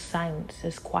said. It's silence.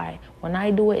 It's quiet. When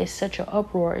I do it, it's such an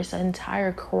uproar. It's an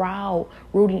entire crowd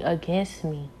rooting against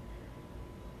me.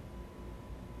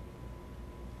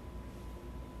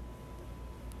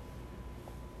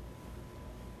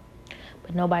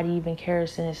 But nobody even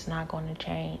cares, and it's not going to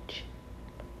change.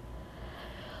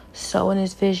 So in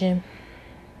this vision,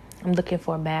 I'm looking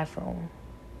for a bathroom.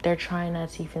 They're trying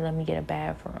not to even let me get a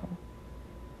bathroom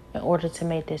in order to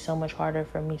make this so much harder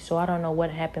for me. So I don't know what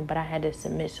happened, but I had to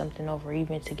submit something over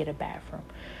even to get a bathroom.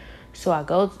 So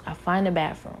I find a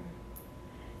bathroom.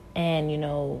 And, you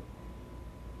know,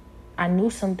 I knew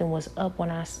something was up when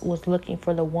I was looking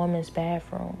for the woman's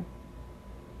bathroom.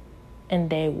 And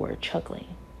they were chuckling.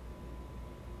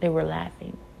 They were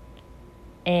laughing.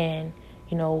 And,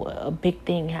 you know, a big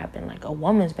thing happened, like a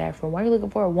woman's bathroom. Why are you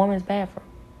looking for a woman's bathroom?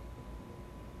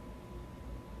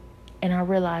 And I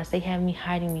realized they had me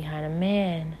hiding behind a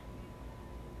man.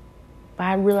 But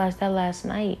I realized that last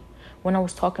night when I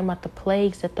was talking about the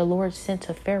plagues that the Lord sent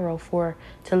to Pharaoh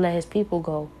to let his people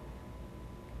go.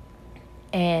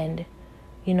 And,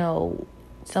 you know,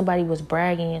 somebody was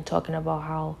bragging and talking about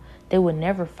how they would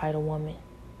never fight a woman.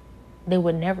 They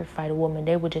would never fight a woman.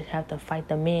 They would just have to fight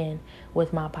the men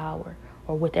with my power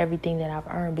or with everything that I've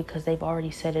earned, because they've already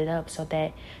set it up so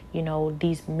that, you know,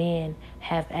 these men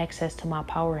have access to my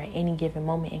power at any given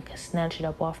moment and can snatch it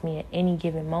up off me at any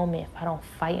given moment if I don't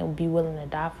fight and be willing to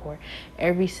die for it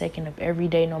every second of every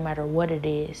day, no matter what it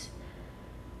is,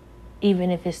 even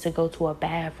if it's to go to a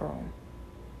bathroom.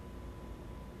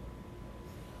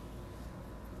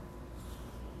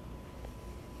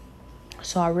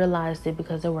 So I realized it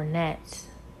because there were gnats.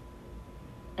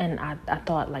 And I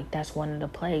thought, like, that's one of the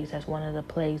plagues. That's one of the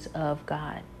plagues of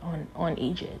God on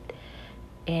Egypt.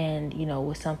 And, you know, it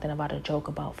was something about a joke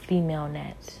about female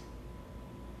gnats.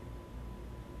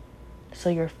 So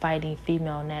you're fighting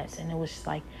female gnats. And it was just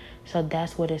like, so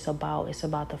that's what it's about. It's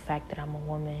about the fact that I'm a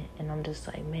woman. And I'm just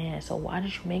like, man, so why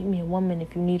did you make me a woman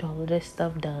if you need all of this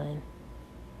stuff done?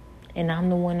 And I'm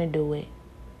the one to do it.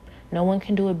 No one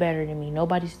can do it better than me.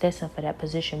 Nobody's destined for that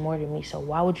position more than me. So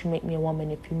why would you make me a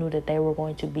woman if you knew that they were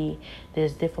going to be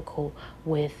this difficult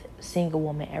with seeing a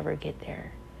woman ever get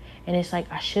there? And it's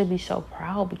like, I should be so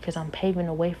proud because I'm paving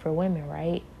the way for women,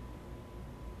 right?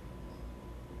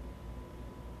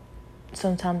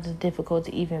 sometimes it's difficult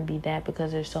to even be that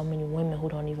because there's so many women who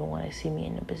don't even want to see me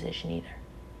in the position either.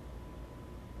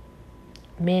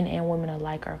 Men and women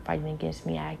alike are fighting against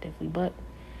me actively. But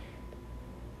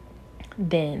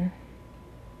then,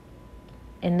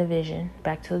 in the vision,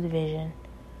 back to the vision,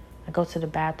 I go to the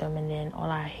bathroom, and then all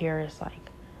I hear is like,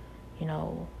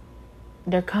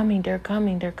 they're coming, they're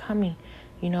coming, they're coming.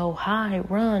 Hide,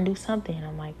 run, do something. And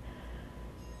I'm like,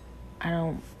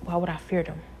 why would I fear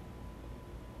them?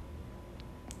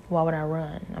 Why would I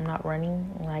run? I'm not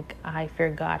running. Like, I fear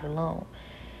God alone.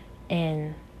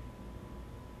 And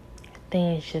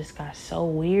things just got so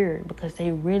weird because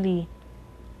they really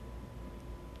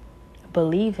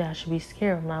believe that I should be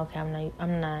scared. I'm like, okay,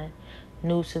 I'm not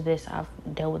new to this. I've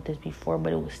dealt with this before,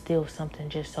 but it was still something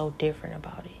just so different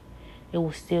about it. It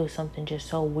was still something just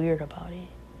so weird about it.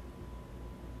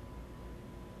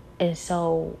 And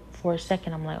so for a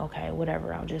second, I'm like, okay,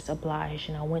 whatever, I'll just oblige.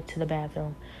 And I went to the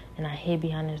bathroom and I hid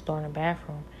behind this door in the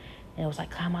bathroom. And it was like,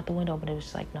 climb out the window. But it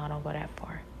was like, no, don't go that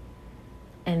far.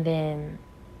 And then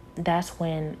that's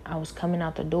when I was coming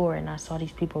out the door and I saw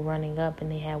these people running up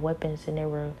and they had weapons and they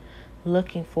were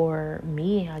looking for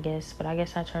me, I guess. But I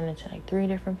guess I turned into like 3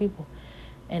 different people.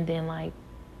 And then like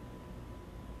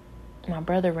my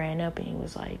brother ran up and he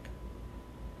was like,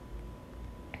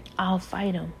 I'll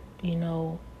fight him,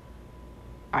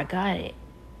 I got it.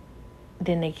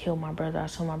 Then they killed my brother. I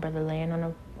saw my brother laying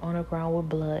on the ground with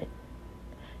blood.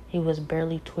 He was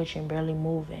barely twitching, barely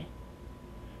moving.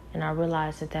 And I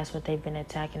realized that that's what they've been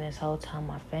attacking this whole time,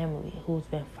 my family, who's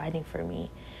been fighting for me.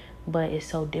 But it's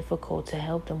so difficult to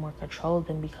help them or control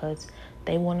them because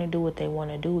they want to do what they want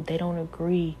to do. They don't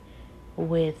agree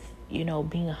with, being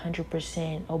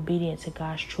 100% obedient to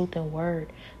God's truth and word.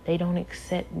 They don't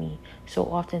accept me. So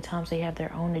oftentimes they have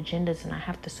their own agendas and I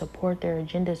have to support their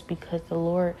agendas because the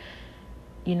Lord,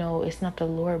 it's not the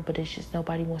Lord, but it's just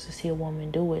nobody wants to see a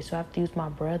woman do it. So I have to use my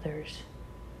brothers.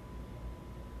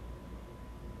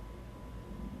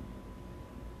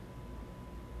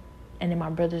 And then my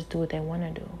brothers do what they want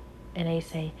to do. And they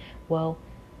say, well,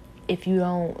 if you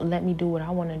don't let me do what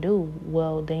I want to do,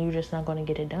 well, then you're just not going to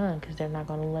get it done because they're not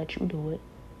going to let you do it.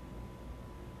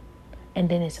 And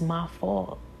then it's my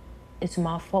fault. It's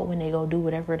my fault when they go do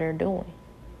whatever they're doing.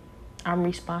 I'm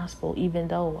responsible, even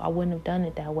though I wouldn't have done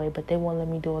it that way, but they won't let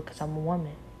me do it because I'm a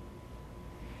woman.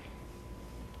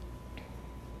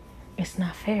 It's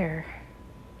not fair.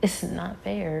 It's not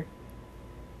fair.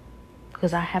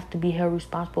 Because I have to be held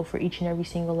responsible for each and every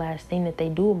single last thing that they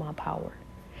do with my power.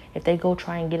 If they go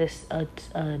try and get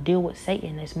a deal with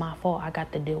Satan, it's my fault. I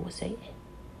got to deal with Satan.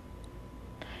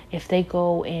 If they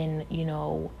go and,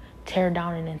 tear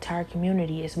down an entire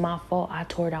community, it's my fault. I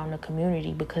tore down the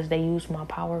community because they used my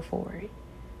power for it.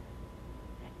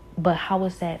 But how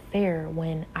is that fair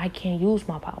when I can't use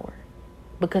my power?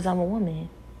 Because I'm a woman.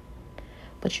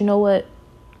 But you know what?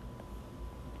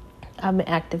 I've been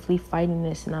actively fighting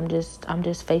this, and I'm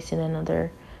just facing another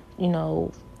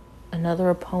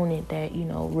opponent that,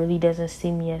 really doesn't see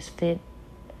me as fit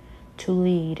to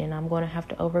lead, and I'm going to have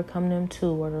to overcome them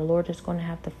too, or the Lord is going to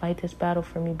have to fight this battle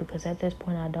for me because at this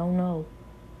point I don't know.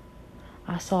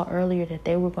 I saw earlier that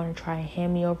they were going to try and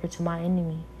hand me over to my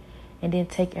enemy and then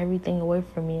take everything away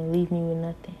from me and leave me with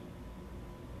nothing.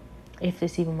 If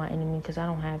it's even my enemy, because I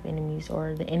don't have enemies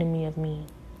or the enemy of me.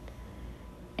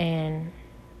 And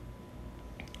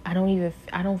I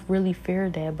don't really fear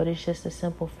that, but it's just a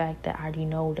simple fact that I already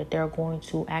know that they're going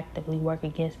to actively work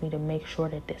against me to make sure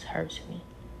that this hurts me.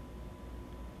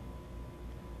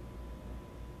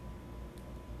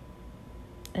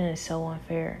 And it's so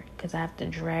unfair because I have to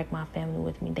drag my family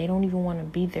with me. They don't even want to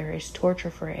be there. It's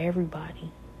torture for everybody.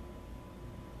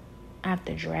 I have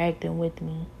to drag them with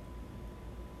me.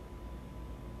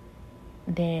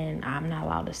 Then I'm not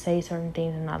allowed to say certain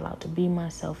things. I'm not allowed to be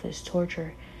myself. It's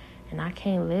torture. And I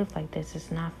can't live like this. It's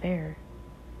not fair.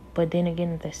 But then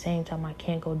again, at the same time, I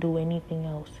can't go do anything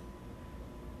else.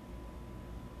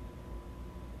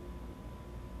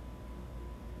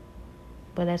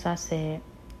 But as I said,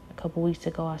 a couple weeks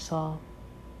ago, I saw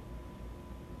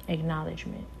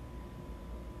acknowledgement.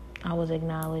 I was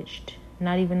acknowledged.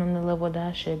 Not even on the level that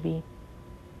I should be.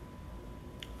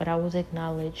 But I was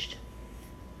acknowledged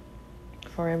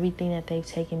for everything that they've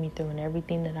taken me through and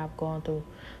everything that I've gone through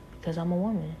because I'm a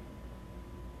woman.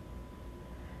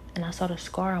 And I saw the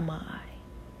scar on my eye.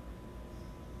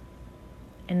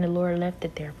 And the Lord left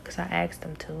it there because I asked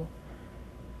him to.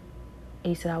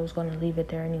 He said I was going to leave it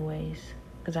there anyways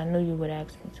because I knew you would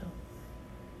ask me to.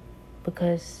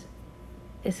 Because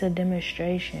it's a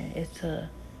demonstration. It's a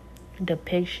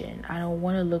depiction. I don't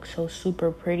want to look so super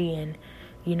pretty and,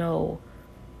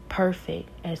 perfect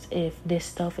as if this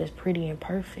stuff is pretty and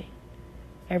perfect.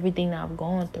 everything that I've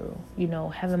gone through,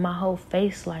 having my whole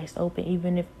face sliced open,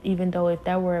 even though if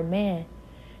that were a man,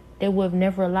 they would have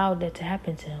never allowed that to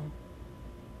happen to him.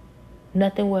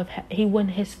 Nothing would have,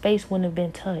 his face wouldn't have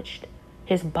been touched.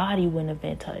 His body wouldn't have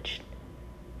been touched.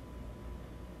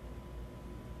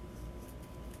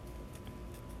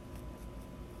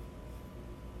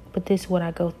 But this is what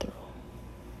I go through.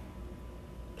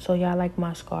 So y'all like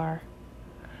my scar,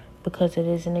 because it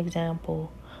is an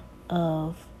example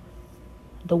of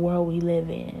the world we live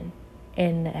in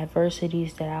and the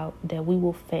adversities that we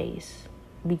will face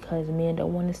because men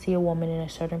don't want to see a woman in a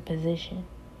certain position.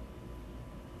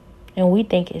 And we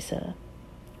think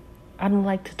I don't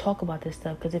like to talk about this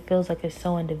stuff because it feels like it's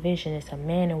so in division. It's a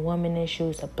man and woman issue.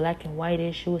 It's a black and white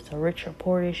issue. It's a rich or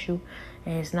poor issue.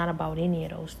 And it's not about any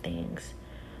of those things.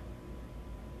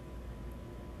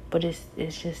 But it's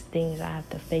just things I have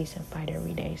to face and fight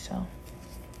every day. So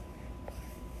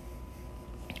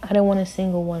I don't want to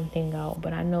single one thing out,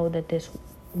 but I know that this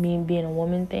me being a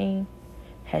woman thing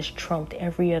has trumped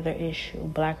every other issue.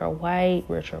 Black or white,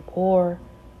 rich or poor.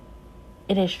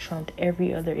 It has trumped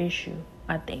every other issue,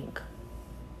 I think.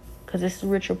 Because it's a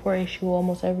rich or poor issue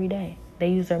almost every day. They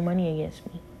use their money against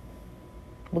me.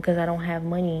 Because I don't have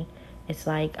money, it's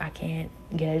like I can't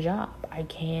get a job. I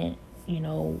can't,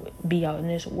 be out in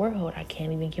this world. I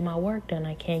can't even get my work done.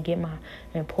 I can't get my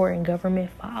important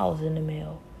government files in the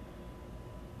mail.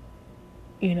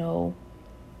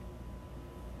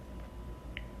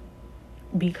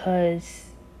 Because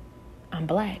I'm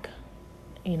black.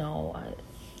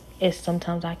 It's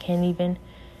sometimes I can't even,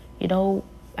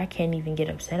 I can't even get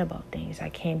upset about things. I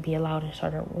can't be allowed in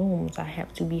certain rooms. I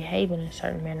have to behave in a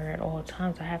certain manner at all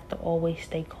times. I have to always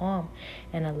stay calm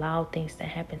and allow things to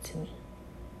happen to me.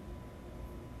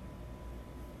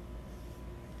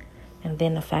 And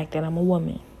then the fact that I'm a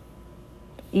woman.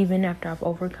 Even after I've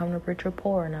overcome the rich or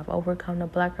poor and I've overcome the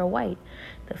black or white,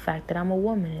 the fact that I'm a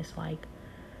woman is like,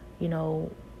 we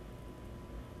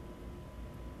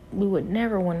would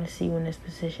never want to see you in this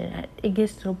position. It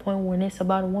gets to the point when it's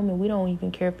about a woman, we don't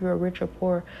even care if you're rich or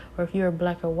poor or if you're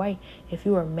black or white. If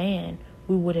you're a man,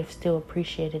 we would have still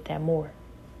appreciated that more.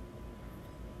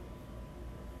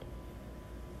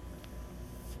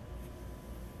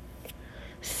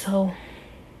 So,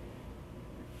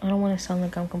 I don't want to sound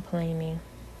like I'm complaining.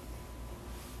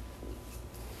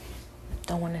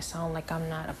 Don't want to sound like I'm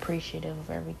not appreciative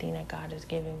of everything that God has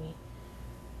given me.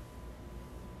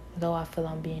 Though I feel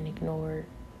I'm being ignored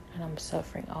and I'm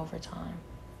suffering over time.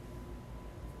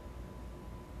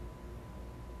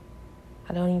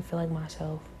 I don't even feel like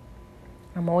myself.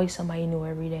 I'm always somebody new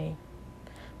every day.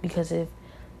 Because if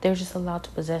they're just allowed to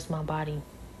possess my body,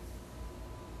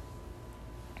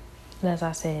 and as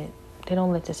I said, they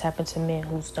don't let this happen to men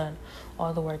who's done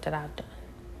all the work that I've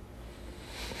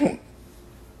done.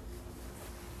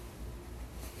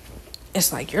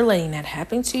 It's like, you're letting that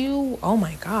happen to you? Oh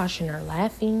my gosh. And they're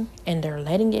laughing and they're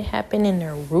letting it happen and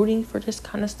they're rooting for this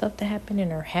kind of stuff to happen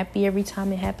and they're happy every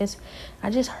time it happens. I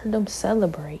just heard them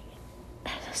celebrate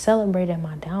at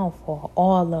my downfall,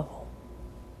 all of them.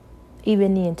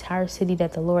 Even the entire city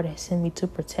that the Lord has sent me to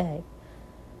protect.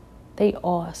 They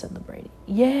all celebrated.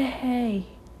 Yay!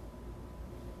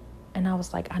 And I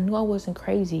was like, I knew I wasn't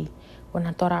crazy when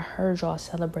I thought I heard y'all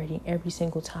celebrating every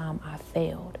single time I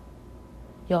failed.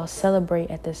 Y'all celebrate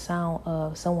at the sound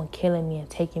of someone killing me and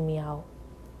taking me out.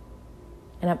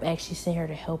 And I'm actually sitting here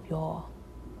to help y'all.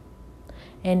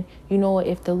 And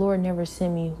if the Lord never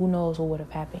sent me, who knows what would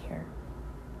have happened here.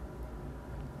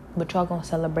 But y'all gonna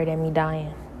celebrate at me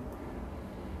dying.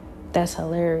 That's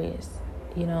hilarious,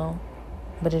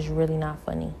 But it's really not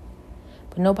funny.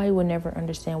 But nobody would never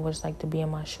understand what it's like to be in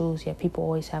my shoes, yet people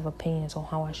always have opinions on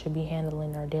how I should be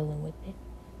handling or dealing with it.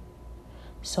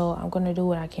 So I'm going to do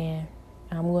what I can.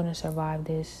 I'm going to survive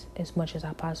this as much as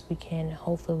I possibly can. And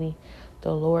hopefully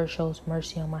the Lord shows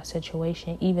mercy on my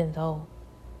situation, even though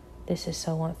this is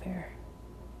so unfair.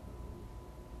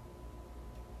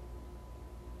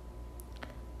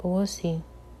 But we'll see.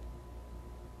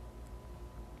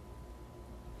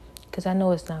 Because I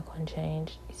know it's not going to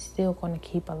change. It's still going to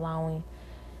keep allowing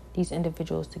these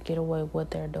individuals to get away with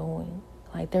what they're doing.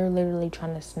 Like, they're literally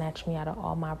trying to snatch me out of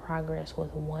all my progress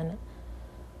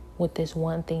with this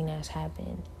one thing that's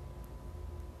happened.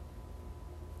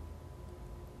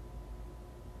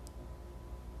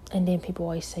 And then people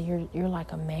always say, you're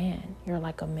like a man. You're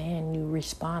like a man. You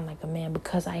respond like a man.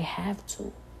 Because I have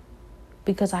to.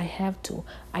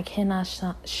 I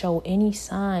cannot show any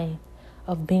sign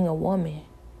of being a woman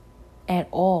at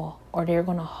all, or they're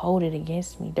going to hold it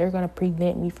against me. They're going to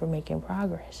prevent me from making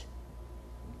progress.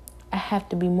 I have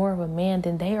to be more of a man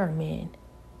than they are men.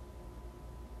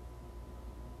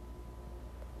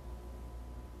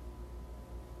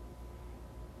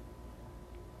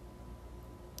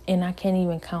 And I can't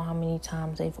even count how many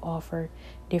times they've offered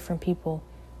different people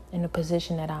in the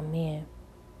position that I'm in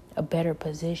a better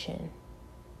position.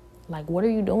 Like, what are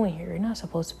you doing here? You're not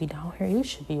supposed to be down here. You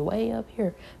should be way up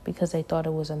here, because they thought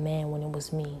it was a man when it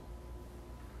was me.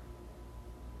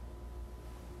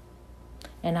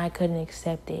 And I couldn't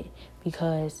accept it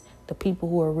because the people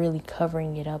who are really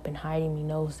covering it up and hiding me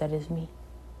knows that it's me.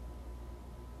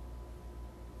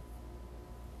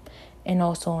 And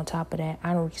also on top of that,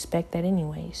 I don't respect that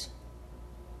anyways.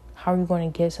 How are you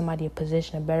going to give somebody a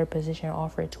position, a better position, and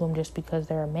offer it to them just because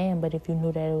they're a man? But if you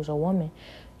knew that it was a woman,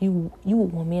 you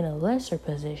would want me in a lesser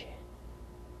position.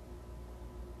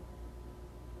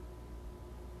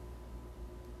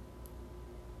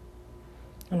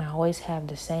 And I always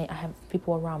have I have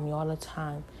people around me all the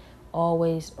time,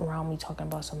 always around me talking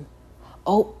about some,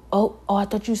 I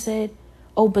thought you said,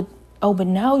 but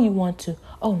now you want to,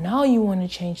 now you want to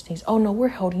change things. Oh, no, we're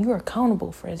holding you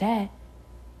accountable for that.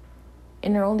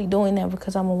 And they're only doing that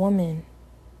because I'm a woman.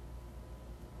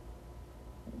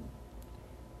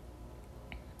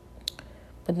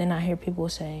 But then I hear people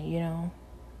say,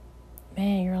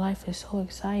 man, your life is so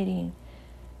exciting.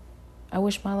 I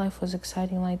wish my life was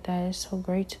exciting like that. It's so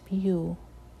great to be you.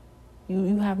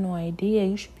 You have no idea.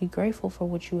 You should be grateful for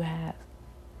what you have.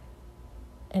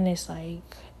 And it's like,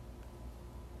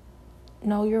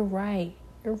 no, you're right.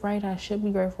 You're right. I should be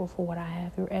grateful for what I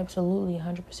have. You're absolutely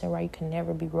 100% right. You can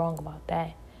never be wrong about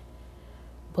that.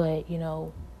 But,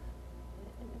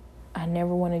 I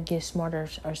never want to get smart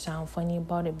or sound funny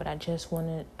about it. But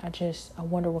I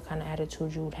wonder what kind of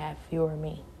attitude you would have if you were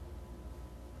me.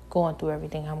 Going through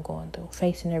everything I'm going through.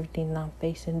 Facing everything that I'm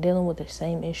facing. Dealing with the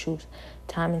same issues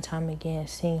time and time again.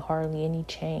 Seeing hardly any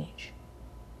change.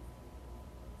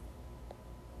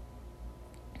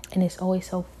 And it's always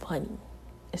so funny.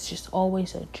 It's just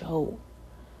always a joke.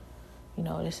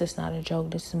 This is not a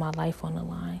joke. This is my life on the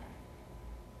line.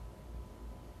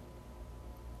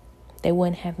 They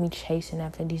wouldn't have me chasing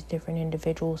after these different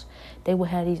individuals. They would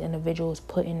have these individuals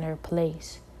put in their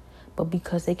place. But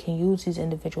because they can use these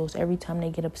individuals every time they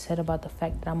get upset about the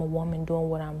fact that I'm a woman doing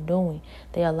what I'm doing,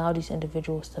 they allow these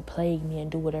individuals to plague me and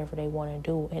do whatever they want to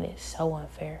do. And it's so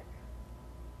unfair.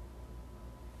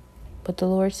 But the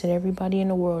Lord said everybody in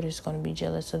the world is going to be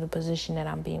jealous of the position that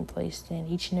I'm being placed in.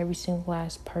 Each and every single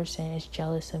last person is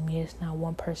jealous of me. It's not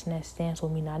one person that stands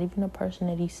with me, not even the person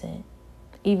that he sent.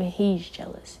 Even he's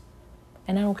jealous.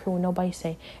 And I don't care what nobody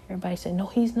say. Everybody say, no,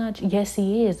 he's not. Yes,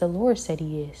 he is. The Lord said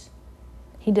he is.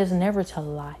 He does never tell a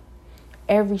lie.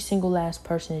 Every single last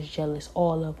person is jealous.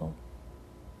 All of them.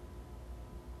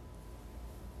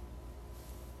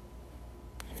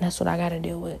 And that's what I got to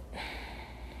deal with.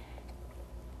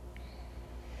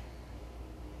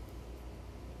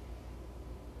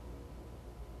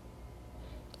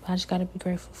 I just got to be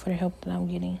grateful for the help that I'm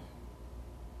getting.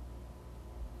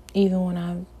 Even when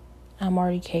I'm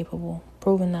already capable.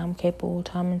 Proving that I'm capable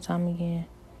time and time again.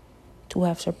 To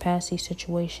have surpassed these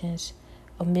situations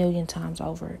 1,000,000 times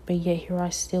over. But yet here I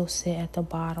still sit at the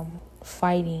bottom.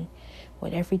 Fighting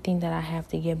with everything that I have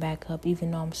to get back up.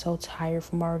 Even though I'm so tired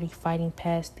from already fighting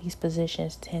past these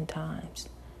positions 10 times.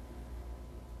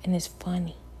 And it's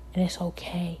funny. And it's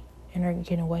okay. And they're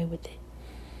getting away with it.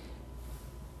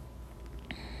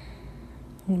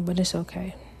 But it's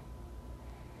okay.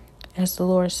 As the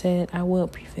Lord said, I will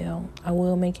prevail. I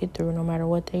will make it through no matter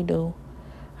what they do.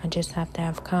 I just have to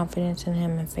have confidence in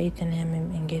him and faith in him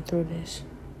and get through this.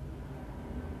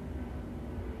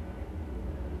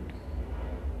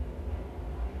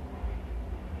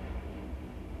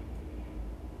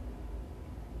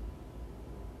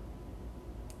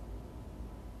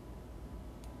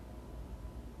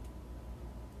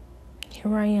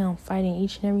 Here I am fighting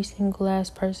each and every single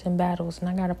last person battles, and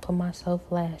I gotta put myself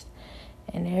last.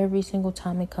 And every single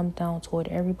time it comes down to it,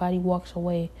 everybody walks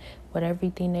away with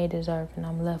everything they deserve, and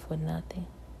I'm left with nothing.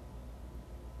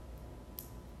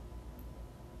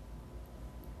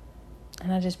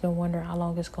 And I just been wondering how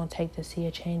long it's gonna take to see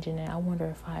a change in it. I wonder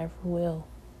if I ever will.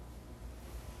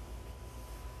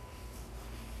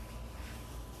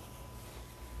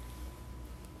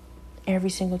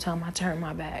 Every single time I turn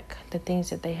my back, the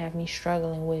things that they have me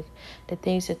struggling with, the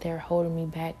things that they're holding me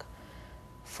back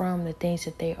from, the things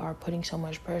that they are putting so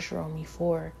much pressure on me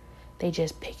for, they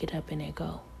just pick it up and they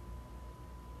go.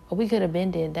 But we could have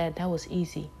been did that. That was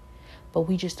easy. But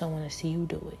we just don't want to see you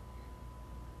do it.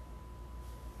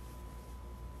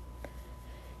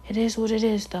 It is what it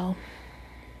is, though.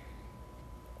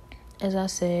 As I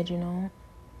said,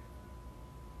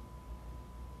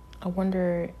 I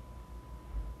wonder,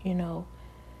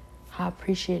 how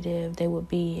appreciative they would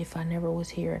be if I never was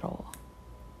here at all.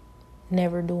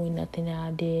 never doing nothing that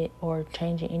I did or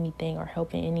changing anything or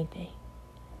helping anything.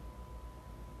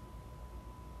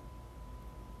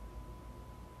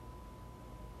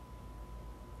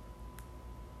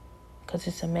 Because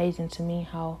it's amazing to me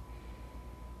how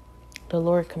the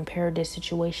Lord compared this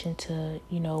situation to,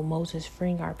 Moses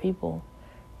freeing our people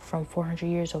from 400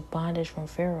 years of bondage from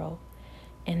Pharaoh.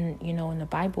 And, in the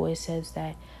Bible, it says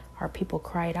that our people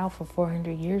cried out for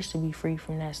 400 years to be free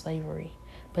from that slavery.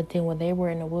 But then when they were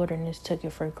in the wilderness, took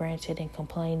it for granted and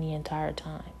complained the entire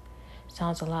time.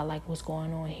 Sounds a lot like what's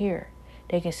going on here.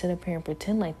 They can sit up here and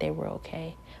pretend like they were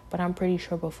okay. But I'm pretty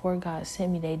sure before God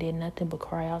sent me, they did nothing but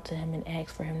cry out to him and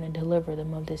ask for him to deliver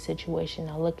them of this situation.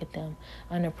 Now look at them,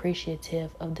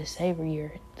 unappreciative of the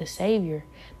Savior,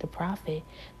 the prophet,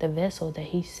 the vessel that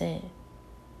he sent.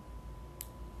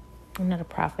 I'm not a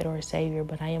prophet or a savior,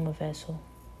 but I am a vessel.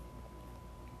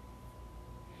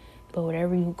 But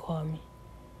whatever you call me,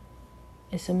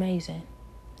 it's amazing.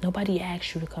 Nobody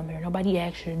asked you to come here. Nobody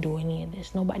asked you to do any of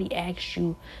this. Nobody asked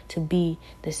you to be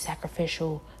the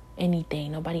sacrificial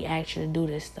anything. Nobody asked you to do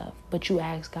this stuff. But you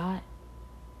asked God.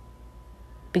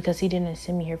 Because he didn't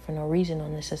send me here for no reason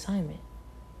on this assignment.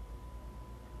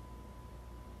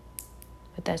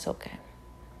 But that's okay.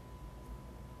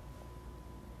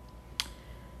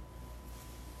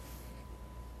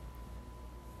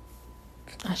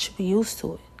 I should be used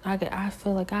to it. I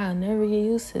feel like I'll never get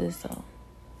used to this, though.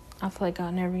 I feel like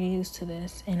I'll never get used to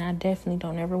this. And I definitely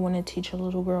don't ever want to teach a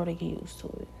little girl to get used to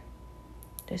it.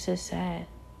 This is sad.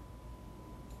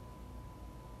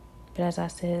 But as I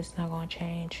said, it's not going to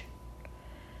change.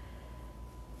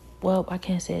 Well, I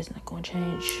can't say it's not going to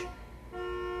change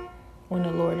when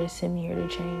the Lord has sent me here to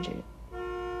change it.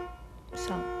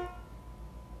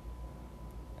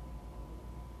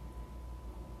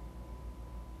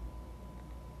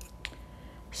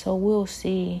 So we'll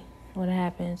see what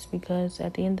happens, because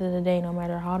at the end of the day, no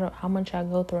matter how much I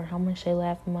go through and how much they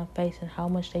laugh in my face and how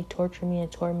much they torture me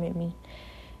and torment me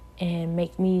and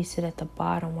make me sit at the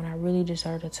bottom when I really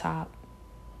deserve the top,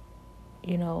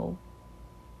 no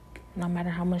matter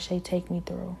how much they take me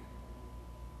through,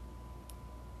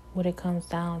 what it comes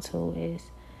down to is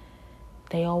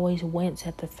they always wince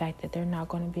at the fact that they're not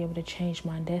going to be able to change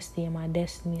my destiny, and my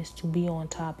destiny is to be on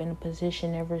top in a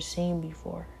position never seen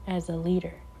before as a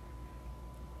leader.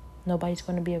 Nobody's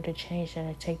going to be able to change that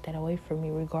or take that away from me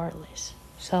regardless.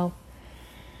 So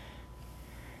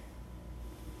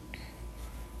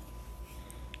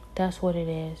that's what it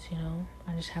is,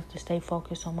 I just have to stay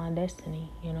focused on my destiny,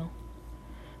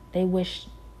 They wish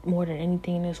more than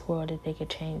anything in this world that they could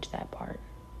change that part.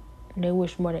 They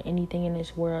wish more than anything in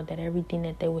this world that everything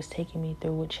that they was taking me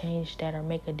through would change that or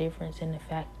make a difference in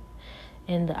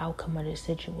the outcome of this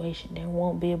situation. They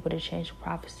won't be able to change the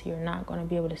prophecy or not going to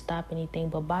be able to stop anything.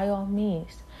 But by all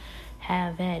means,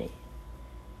 have at it.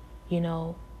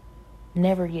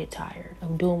 Never get tired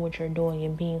of doing what you're doing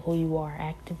and being who you are,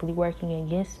 actively working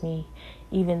against me,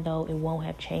 even though it won't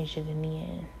have changed it in the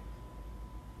end.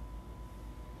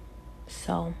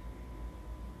 So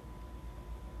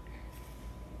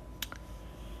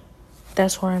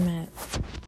that's where I'm at.